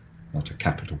 not a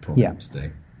capital problem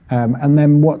today. And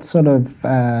then what sort of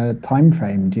time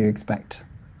frame do you expect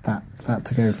that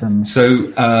to go from?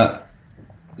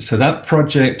 So that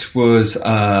project was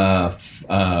because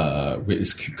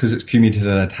it's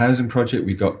community-led housing project.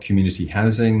 We got community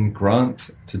housing grant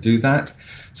to do that.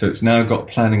 So it's now got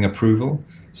planning approval.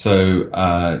 So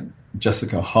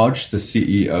Jessica Hodge, the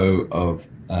CEO of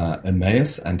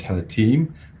Emmaus, and her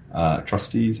team,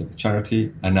 trustees of the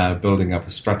charity, are now building up a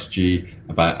strategy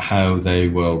about how they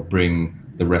will bring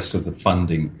the rest of the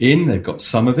funding in. They've got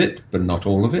some of it, but not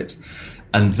all of it.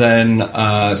 And then,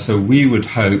 so we would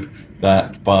hope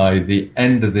that by the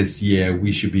end of this year,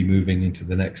 we should be moving into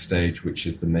the next stage, which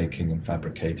is the making and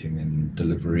fabricating and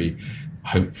delivery,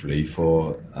 hopefully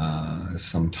for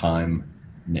some time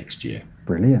next year.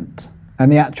 Brilliant.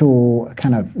 And the actual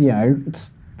kind of,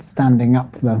 standing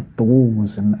up the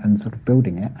walls and sort of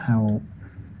building it, how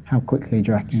quickly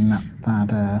do you reckon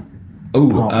that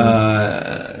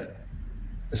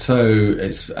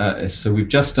So so we've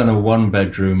just done a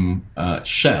 1-bedroom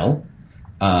shell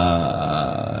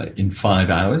in 5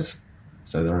 hours.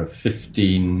 So there are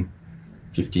 15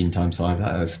 times 5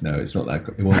 hours. No, it's not that.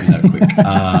 It won't be that quick.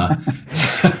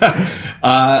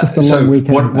 Just a long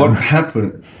weekend. What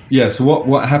happened? Yeah. So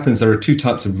what happens? There are two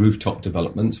types of rooftop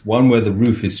developments. One where the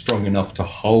roof is strong enough to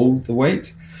hold the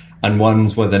weight, and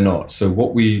ones where they're not. So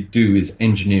what we do is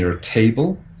engineer a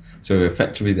table. So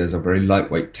effectively, there's a very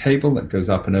lightweight table that goes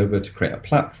up and over to create a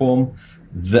platform.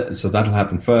 So that'll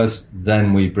happen first.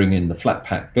 Then we bring in the flat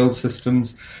pack build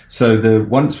systems. So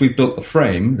once we've built the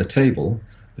frame, the table,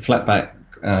 the flat pack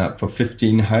for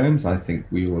 15 homes, I think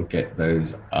we will get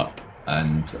those up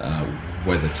and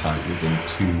weather tight within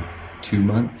two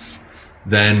months.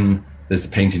 Then there's the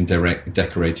painting,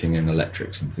 decorating, and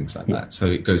electrics and things like that. So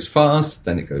it goes fast.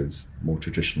 Then it goes more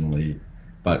traditionally.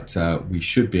 But we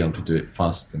should be able to do it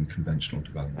faster than conventional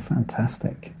development.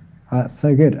 Fantastic. That's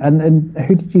so good. And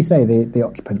who did you say the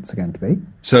occupants are going to be?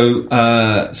 So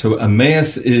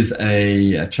Emmaus is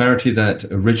a charity that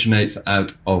originates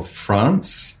out of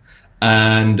France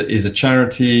and is a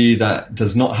charity that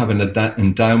does not have an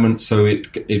endowment. So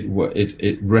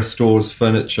it restores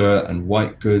furniture and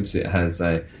white goods. It has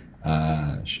a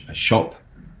shop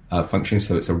functioning,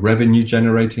 so it's a revenue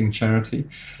generating charity.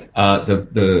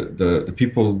 The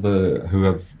people who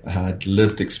have had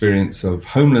lived experience of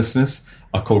homelessness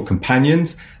are called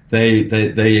companions.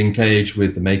 They engage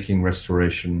with the making,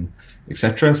 restoration,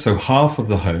 etc. So half of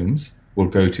the homes will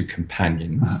go to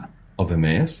companions of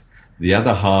Emmaus. The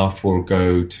other half will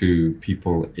go to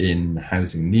people in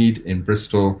housing need in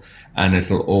Bristol, and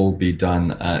it'll all be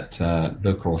done at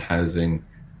local housing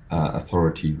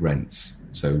authority rents.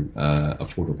 So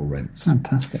affordable rents.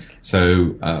 Fantastic.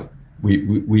 So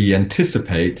we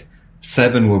anticipate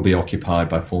 7 will be occupied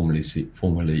by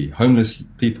formerly homeless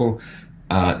people.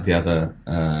 The other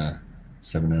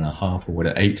 7.5 or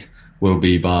whatever, 8 will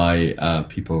be by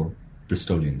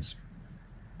Bristolians.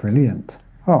 Brilliant.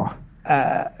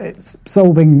 It's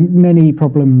solving many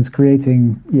problems,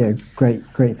 creating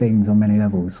great things on many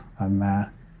levels. I'm a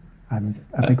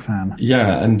big fan.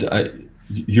 And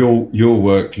your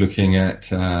work looking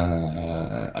at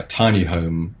a tiny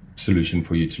home solution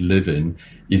for you to live in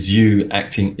is you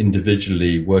acting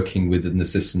individually, working within the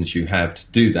systems you have to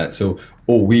do that. So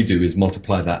all we do is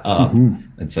multiply that up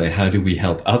and say, how do we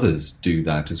help others do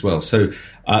that as well? So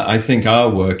I think our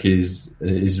work is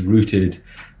rooted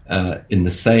in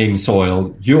the same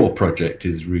soil your project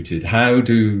is rooted. How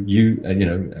do you,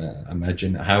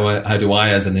 imagine how do I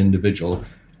as an individual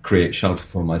create shelter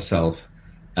for myself?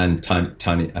 And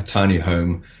a tiny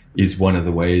home is one of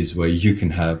the ways where you can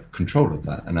have control of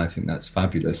that. And I think that's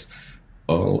fabulous.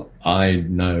 All I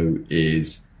know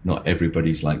is not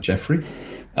everybody's like Jeffrey.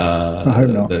 I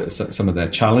hope not. Some of their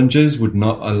challenges would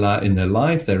not allow in their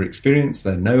life, their experience,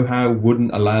 their know-how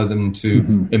wouldn't allow them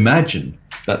to imagine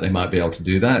that they might be able to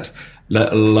do that,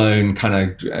 let alone kind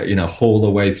of, haul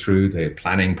the way through their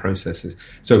planning processes.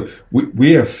 So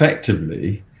we are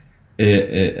effectively,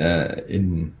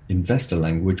 in investor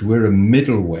language, we're a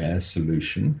middleware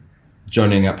solution,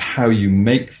 joining up how you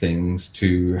make things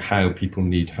to how people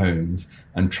need homes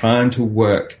and trying to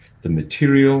work the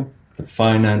material, the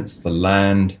finance, the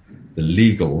land, the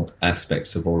legal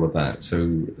aspects of all of that.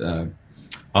 So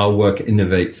our work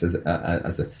innovates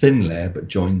as a thin layer, but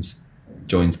joins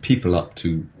people up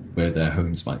to where their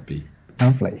homes might be.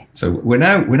 Lovely. So we're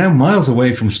now miles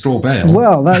away from straw bale.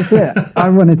 Well, that's it. I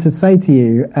wanted to say to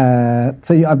you,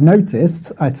 I've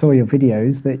noticed, I saw your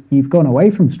videos, that you've gone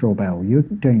away from straw bale. You're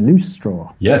doing loose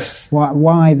straw. Yes.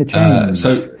 Why the change?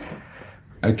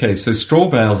 So straw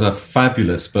bales are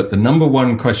fabulous, but the number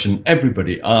one question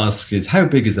everybody asks is how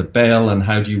big is a bale and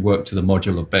how do you work to the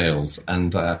module of bales?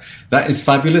 And that is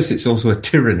fabulous. It's also a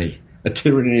tyranny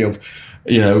of,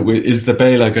 is the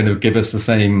baler going to give us the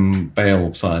same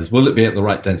bale size? Will it be at the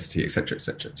right density, et cetera, et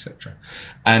cetera, et cetera?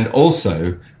 And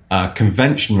also,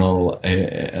 conventional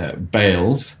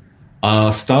bales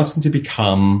are starting to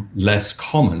become less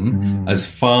common as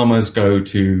farmers go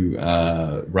to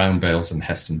round bales and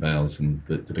Heston bales and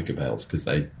the bigger bales, because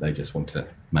they just want to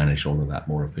manage all of that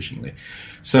more efficiently.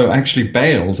 So actually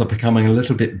bales are becoming a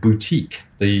little bit boutique,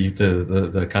 the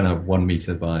kind of 1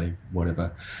 meter by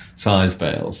whatever size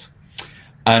bales.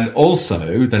 And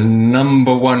also, the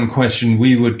number one question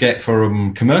we would get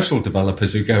from commercial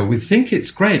developers who go, we think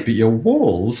it's great, but your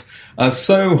walls are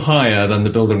so higher than the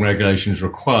building regulations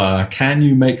require. Can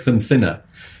you make them thinner?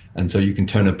 And so you can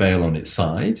turn a bale on its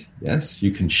side. Yes, you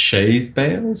can shave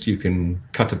bales. You can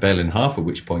cut a bale in half, at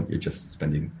which point you're just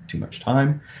spending too much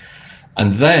time.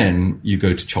 And then you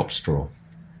go to chop straw.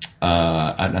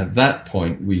 And at that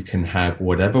point, we can have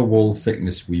whatever wall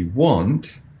thickness we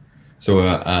want. So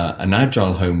an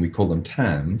agile home, we call them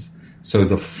TAMs. So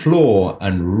the floor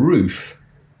and roof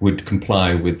would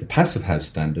comply with the passive house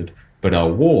standard, but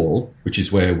our wall, which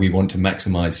is where we want to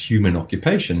maximize human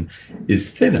occupation,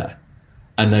 is thinner.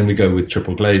 And then we go with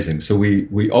triple glazing. So we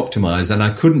optimize, and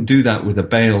I couldn't do that with a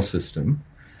bale system.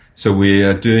 So we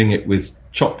are doing it with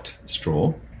chopped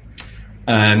straw.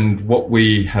 And what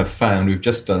we have found, we've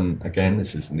just done, again,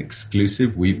 this is an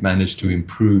exclusive, we've managed to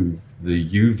improve the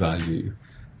U value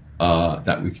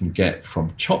that we can get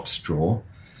from chopped straw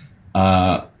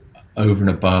over and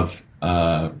above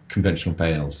conventional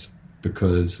bales,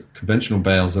 because conventional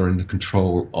bales are in the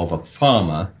control of a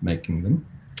farmer making them,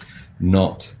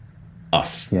 not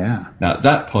us. Yeah. Now, at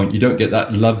that point, you don't get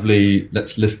that lovely,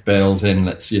 let's lift bales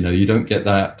in, you don't get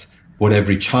that, what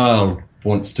every child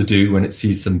wants to do when it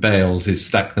sees some bales is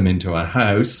stack them into a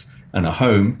house and a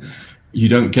home. You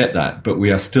don't get that, but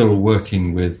we are still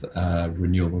working with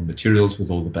renewable materials with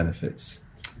all the benefits.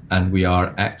 And we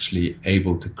are actually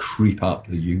able to creep up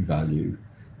the U value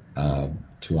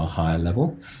to a higher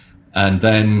level. And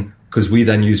then, because we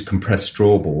then use compressed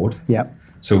straw board,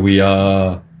 so we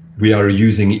are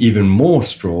using even more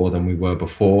straw than we were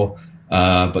before,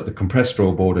 but the compressed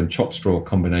straw board and chopped straw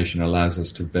combination allows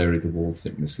us to vary the wall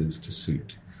thicknesses to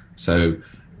suit. So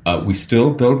we still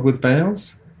build with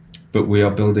bales, but we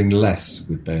are building less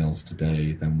with bales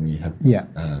today than we have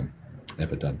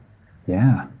ever done.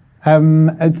 Yeah.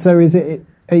 And so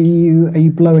are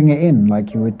you blowing it in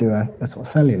like you would do a sort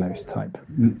of cellulose type?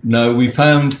 No, we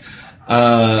found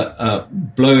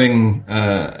blowing,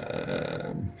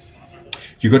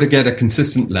 you've got to get a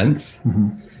consistent length,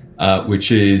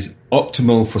 which is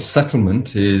optimal for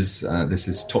settlement is, this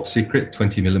is top secret,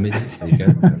 20 millimeters. There you go.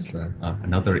 That's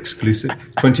another exclusive.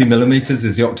 20 millimeters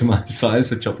is the optimized size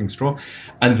for chopping straw.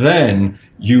 And then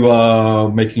you are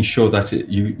making sure that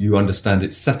you understand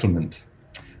its settlement.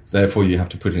 Therefore, you have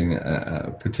to put in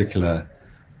a particular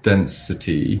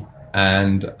density,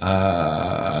 and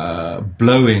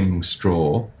blowing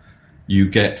straw, you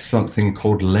get something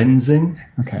called lensing.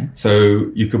 Okay.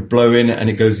 So you could blow in and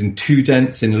it goes in too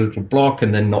dense in a little block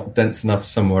and then not dense enough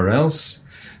somewhere else.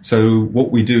 So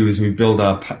what we do is we build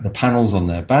the panels on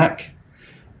their back.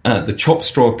 The chopped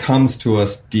straw comes to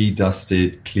us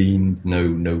de-dusted, clean,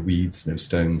 no weeds, no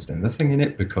stones, no nothing in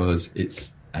it, because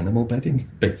it's animal bedding,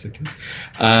 basically.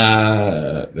 They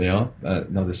are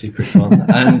another secret one.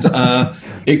 And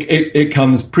it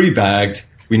comes pre-bagged.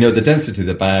 We know the density of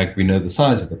the bag, we know the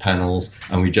size of the panels,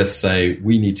 and we just say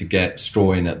we need to get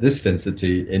straw in at this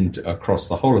density across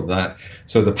the whole of that.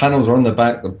 So the panels are on the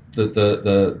back,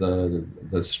 the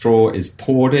straw is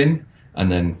poured in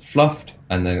and then fluffed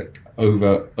and then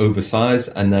oversized,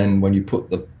 and then when you put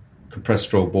the compressed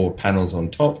straw board panels on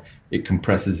top, it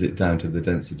compresses it down to the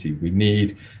density we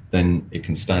need. Then it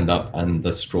can stand up and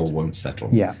the straw won't settle.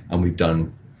 Yeah. And we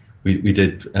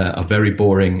did a very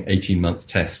boring 18-month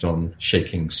test on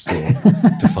shaking straw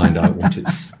to find out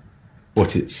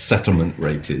what its settlement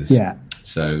rate is. Yeah.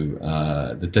 So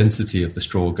the density of the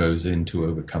straw goes in to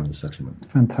overcome the settlement.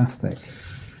 Fantastic.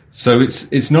 So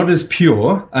it's not as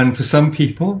pure, and for some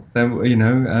people,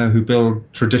 who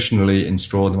build traditionally in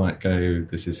straw, they might go,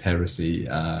 "This is heresy,"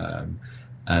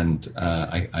 and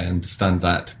I understand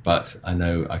that, but I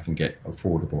know I can get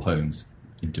affordable homes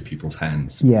into people's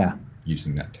hands. Yeah.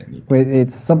 Using that technique. Well,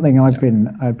 it's something I've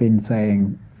been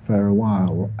saying for a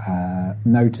while,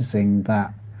 noticing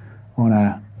that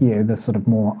on the sort of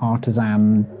more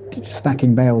artisan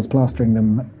stacking bales, plastering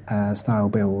them style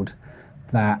build,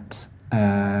 that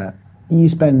you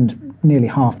spend nearly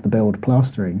half the build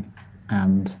plastering,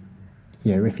 and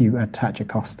if you attach a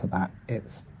cost to that,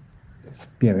 it's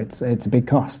a big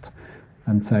cost,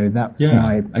 and so that was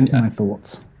my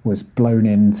thoughts. Was blown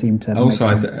in seemed to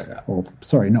also make sense.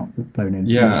 Not blown in.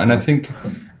 Yeah, and I think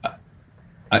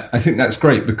that's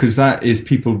great, because that is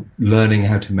people learning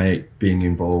how to make, being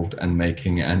involved and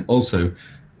making, and also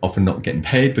often not getting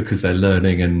paid because they're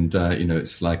learning, and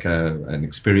it's like an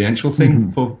experiential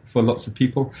thing for lots of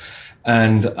people,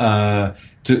 and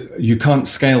you can't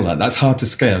scale that. That's hard to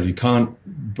scale. You can't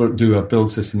do a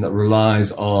build system that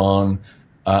relies on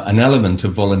an element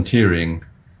of volunteering.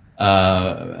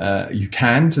 You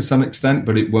can to some extent,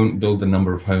 but it won't build the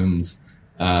number of homes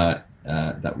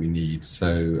that we need.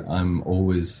 So I'm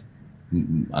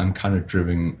kind of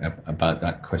driven about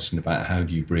that question about how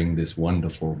do you bring this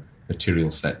wonderful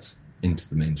material sets into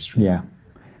the mainstream. Yeah.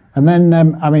 And then,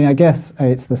 I guess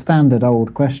it's the standard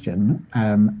old question.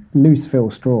 Loose fill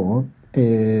straw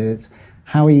is,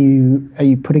 how are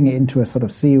you putting it into a sort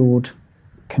of sealed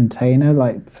container?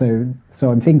 So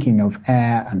I'm thinking of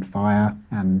air and fire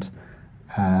and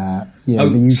the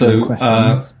usual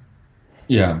questions.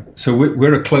 So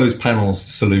we're a closed panel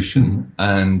solution,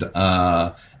 and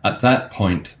at that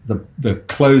point, the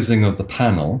closing of the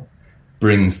panel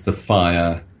brings the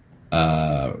fire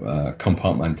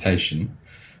compartmentation.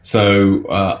 So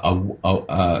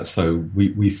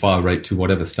we fire rate to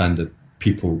whatever standard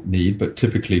people need, but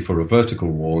typically for a vertical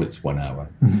wall, it's 1 hour.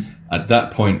 At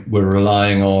that point, we're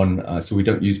relying on, so we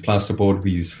don't use plasterboard,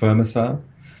 we use Fermacell.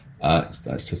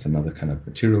 That's just another kind of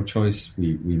material choice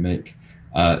we make.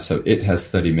 So it has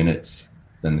 30 minutes,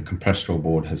 then the compressed straw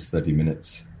board has 30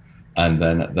 minutes. And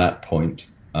then at that point,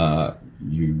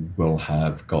 you will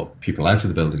have got people out of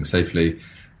the building safely.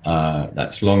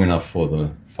 That's long enough for the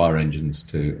fire engines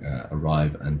to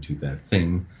arrive and do their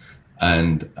thing.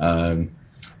 And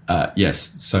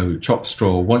yes, so chopped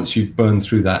straw, once you've burned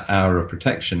through that hour of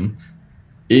protection,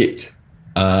 we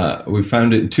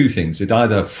found it in two things. It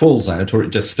either falls out or it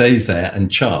just stays there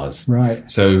and chars. Right.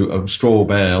 So a straw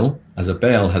bale, as a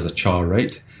bale, has a char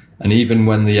rate. And even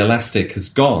when the elastic has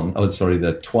gone,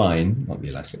 the twine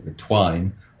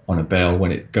on a bale,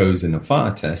 when it goes in a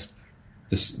fire test,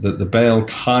 the bale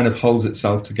kind of holds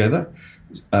itself together.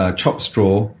 Chopped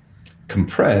straw,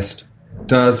 compressed,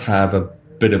 does have a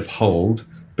bit of hold,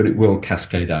 but it will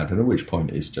cascade out, and at which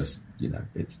point it's just,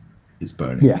 it's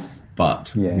burning. Yes.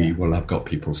 But we will have got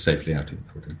people safely out of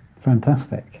the building.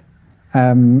 Fantastic.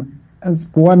 As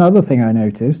one other thing I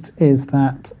noticed is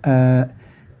that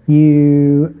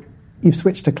you've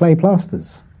switched to clay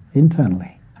plasters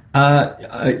internally.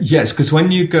 Yes, because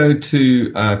when you go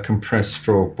to compressed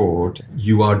straw board,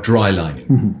 you are dry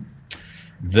lining.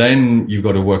 Then you've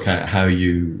got to work out how are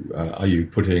you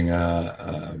putting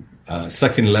a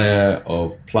second layer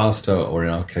of plaster, or in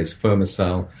our case,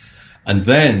 Fermacell, and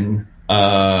then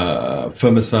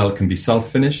Fermacell can be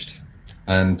self-finished,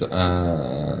 and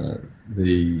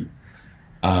the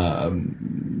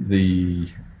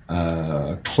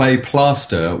clay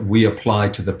plaster we apply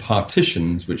to the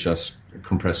partitions, which are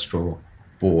compressed straw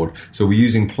board. So we're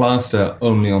using plaster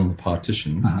only on the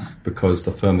partitions because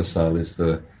the Fermacell is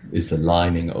the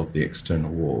lining of the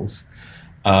external walls.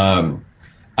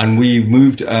 And we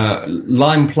moved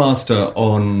lime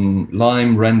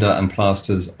render and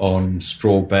plasters on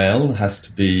straw bale. It has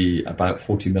to be about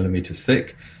 40 millimeters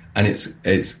thick, and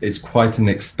it's quite an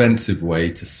expensive way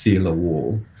to seal a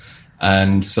wall.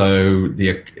 And so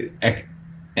the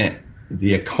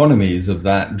economies of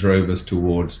that drove us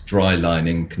towards dry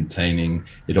lining, containing.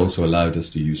 It also allowed us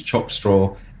to use chopped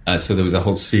straw. So there was a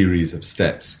whole series of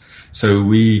steps. So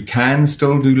we can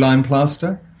still do lime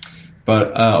plaster,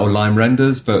 or lime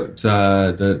renders, but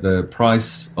the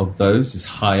price of those is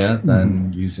higher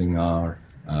than using our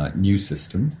new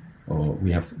system. Or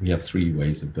we have 3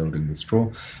 ways of building with straw,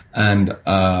 and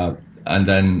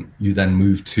then you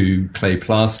move to clay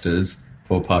plasters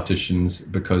for partitions,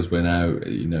 because we're now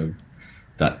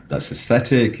that's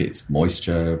aesthetic, it's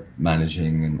moisture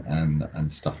managing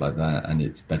and stuff like that, and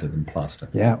it's better than plaster.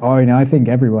 Yeah, I think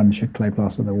everyone should clay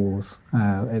plaster their walls.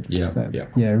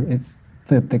 It's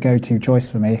the go-to choice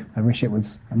for me. I wish it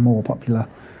was a more popular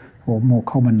or more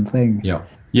common thing.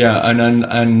 Yeah, and then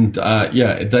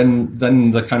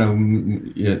the kind of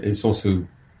it's also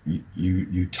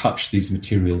you touch these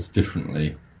materials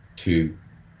differently to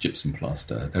gypsum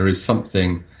plaster. There is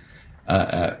something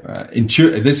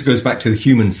intuitive. This goes back to the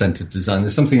human-centered design.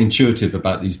 There's something intuitive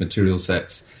about these material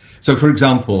sets. So, for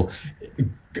example,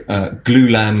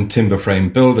 glulam timber frame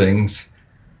buildings,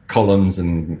 columns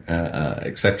and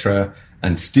etc.,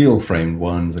 and steel framed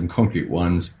ones and concrete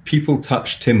ones, people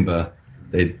touch timber.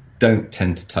 They don't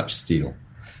tend to touch steel,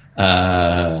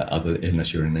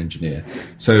 unless you're an engineer.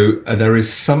 So there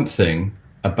is something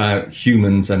about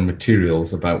humans and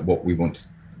materials, about what we want,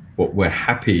 what we're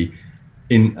happy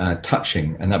in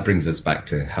touching, and that brings us back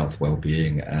to health,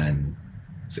 well-being, and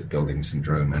building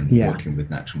syndrome, and working with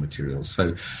natural materials.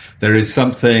 So there is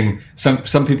something.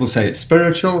 Some people say it's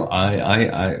spiritual.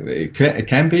 It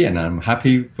can be, and I'm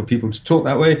happy for people to talk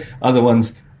that way. Other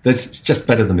ones, that's just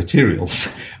better than materials,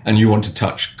 and you want to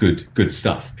touch good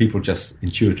stuff. People just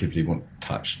intuitively want to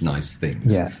touch nice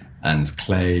things. Yeah. And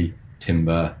clay,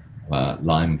 timber,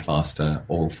 lime, plaster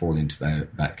all fall into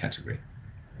that category.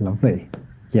 Lovely.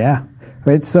 Yeah,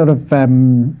 it's sort of.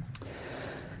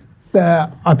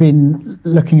 I've been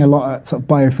looking a lot at sort of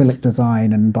biophilic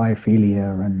design and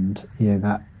biophilia, and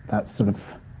that sort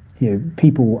of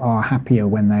people are happier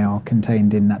when they are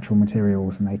contained in natural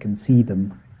materials and they can see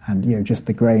them, and just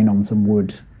the grain on some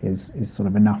wood is sort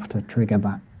of enough to trigger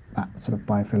that sort of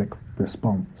biophilic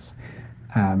response,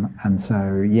 and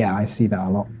so I see that a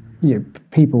lot.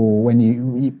 People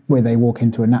when they walk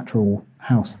into a natural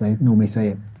house, they normally say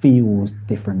it feels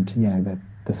different.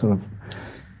 The sort of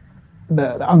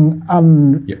the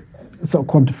sort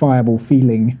of quantifiable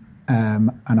feeling,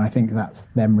 and I think that's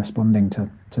them responding to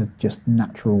just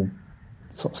natural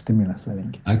sort of stimulus.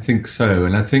 I think so,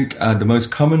 and I think the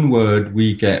most common word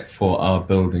we get for our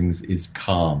buildings is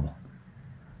calm.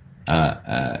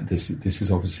 This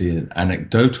is obviously an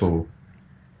anecdotal,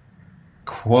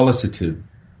 qualitative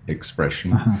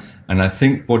expression, and I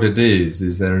think what it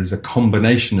is there is a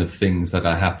combination of things that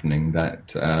are happening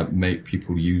that make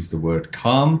people use the word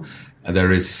calm.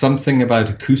 There is something about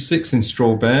acoustics in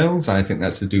straw bales. I think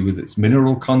that's to do with its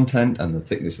mineral content and the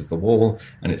thickness of the wall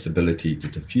and its ability to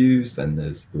diffuse. Then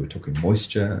we were talking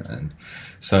moisture, and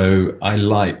so I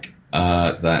like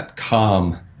that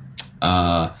calm.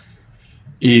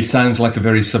 It sounds like a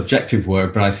very subjective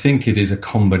word, but I think it is a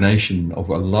combination of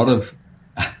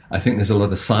I think there's a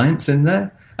lot of science in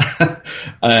there,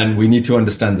 and we need to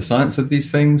understand the science of these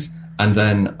things, and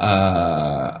then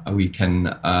we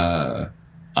can.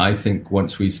 I think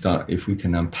if we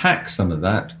can unpack some of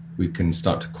that, we can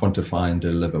start to quantify and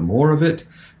deliver more of it.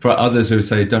 For others who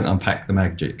say, don't unpack the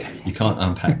magic. You can't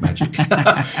unpack magic.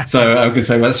 So I can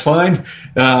say, well, that's fine.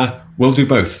 We'll do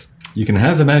both. You can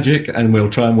have the magic, and we'll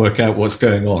try and work out what's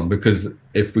going on, because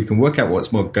if we can work out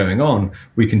what's more going on,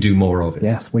 we can do more of it.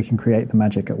 Yes, we can create the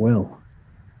magic at will.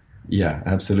 Yeah,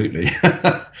 absolutely.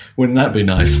 Wouldn't that be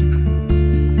nice?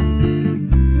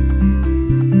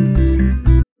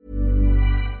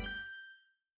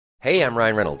 Hey, I'm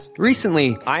Ryan Reynolds.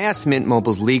 Recently, I asked Mint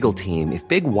Mobile's legal team if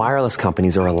big wireless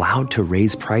companies are allowed to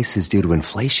raise prices due to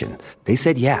inflation. They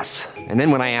said yes. And then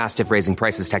when I asked if raising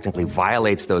prices technically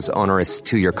violates those onerous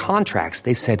 2-year contracts,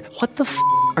 they said, "What the f***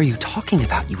 are you talking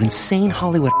about, you insane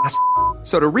Hollywood ass?"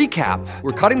 So to recap,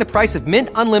 we're cutting the price of Mint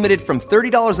Unlimited from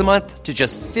 $30 a month to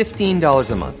just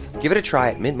 $15 a month. Give it a try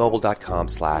at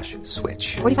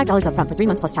mintmobile.com/switch. $45 up front for 3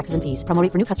 months plus taxes and fees. Promo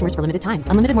rate for new customers for limited time.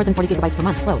 Unlimited more than 40 gigabytes per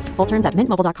month. Slows full terms at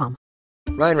mintmobile.com.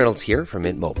 Ryan Reynolds here from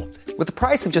Mint Mobile. With the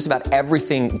price of just about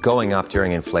everything going up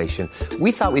during inflation,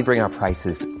 we thought we'd bring our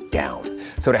prices down.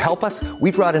 So to help us, we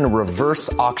brought in a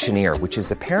reverse auctioneer, which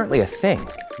is apparently a thing.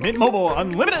 Mint Mobile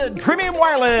Unlimited Premium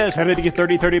Wireless. How to get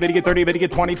 30, 30, bit to get 30, bit to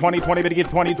get 20, 20, 20, bit to get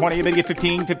 20, 20, bit to get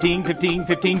 15, 15, 15,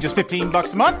 15, just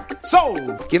 $15 a month?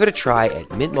 Sold! Give it a try at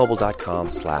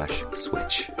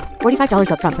mintmobile.com/switch.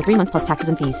 $45 up front for 3 months plus taxes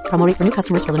and fees. Promo rate for new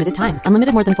customers for limited time.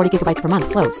 Unlimited more than 40 gigabytes per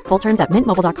month. Slows full terms at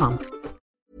mintmobile.com.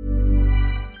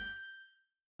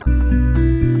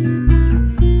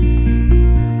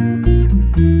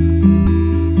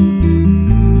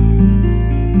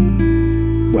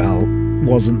 Well,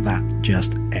 wasn't that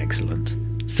just excellent?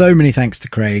 So many thanks to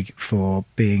Craig for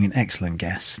being an excellent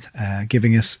guest,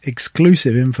 giving us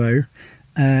exclusive info,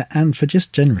 and for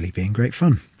just generally being great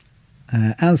fun.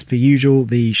 As per usual,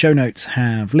 the show notes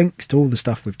have links to all the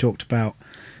stuff we've talked about,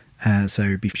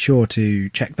 so be sure to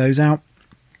check those out.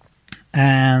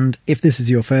 And if this is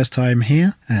your first time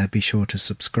here, be sure to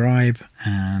subscribe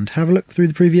and have a look through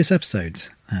the previous episodes.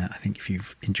 I think if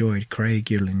you've enjoyed Craig,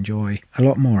 you'll enjoy a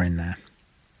lot more in there.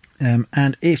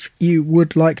 And if you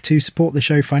would like to support the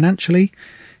show financially,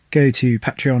 go to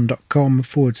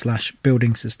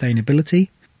patreon.com/building sustainability.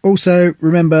 Also,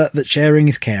 remember that sharing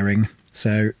is caring,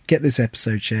 so get this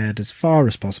episode shared as far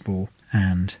as possible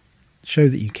and show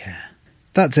that you care.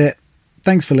 That's it.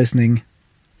 Thanks for listening.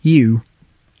 You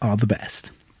are the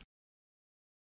best.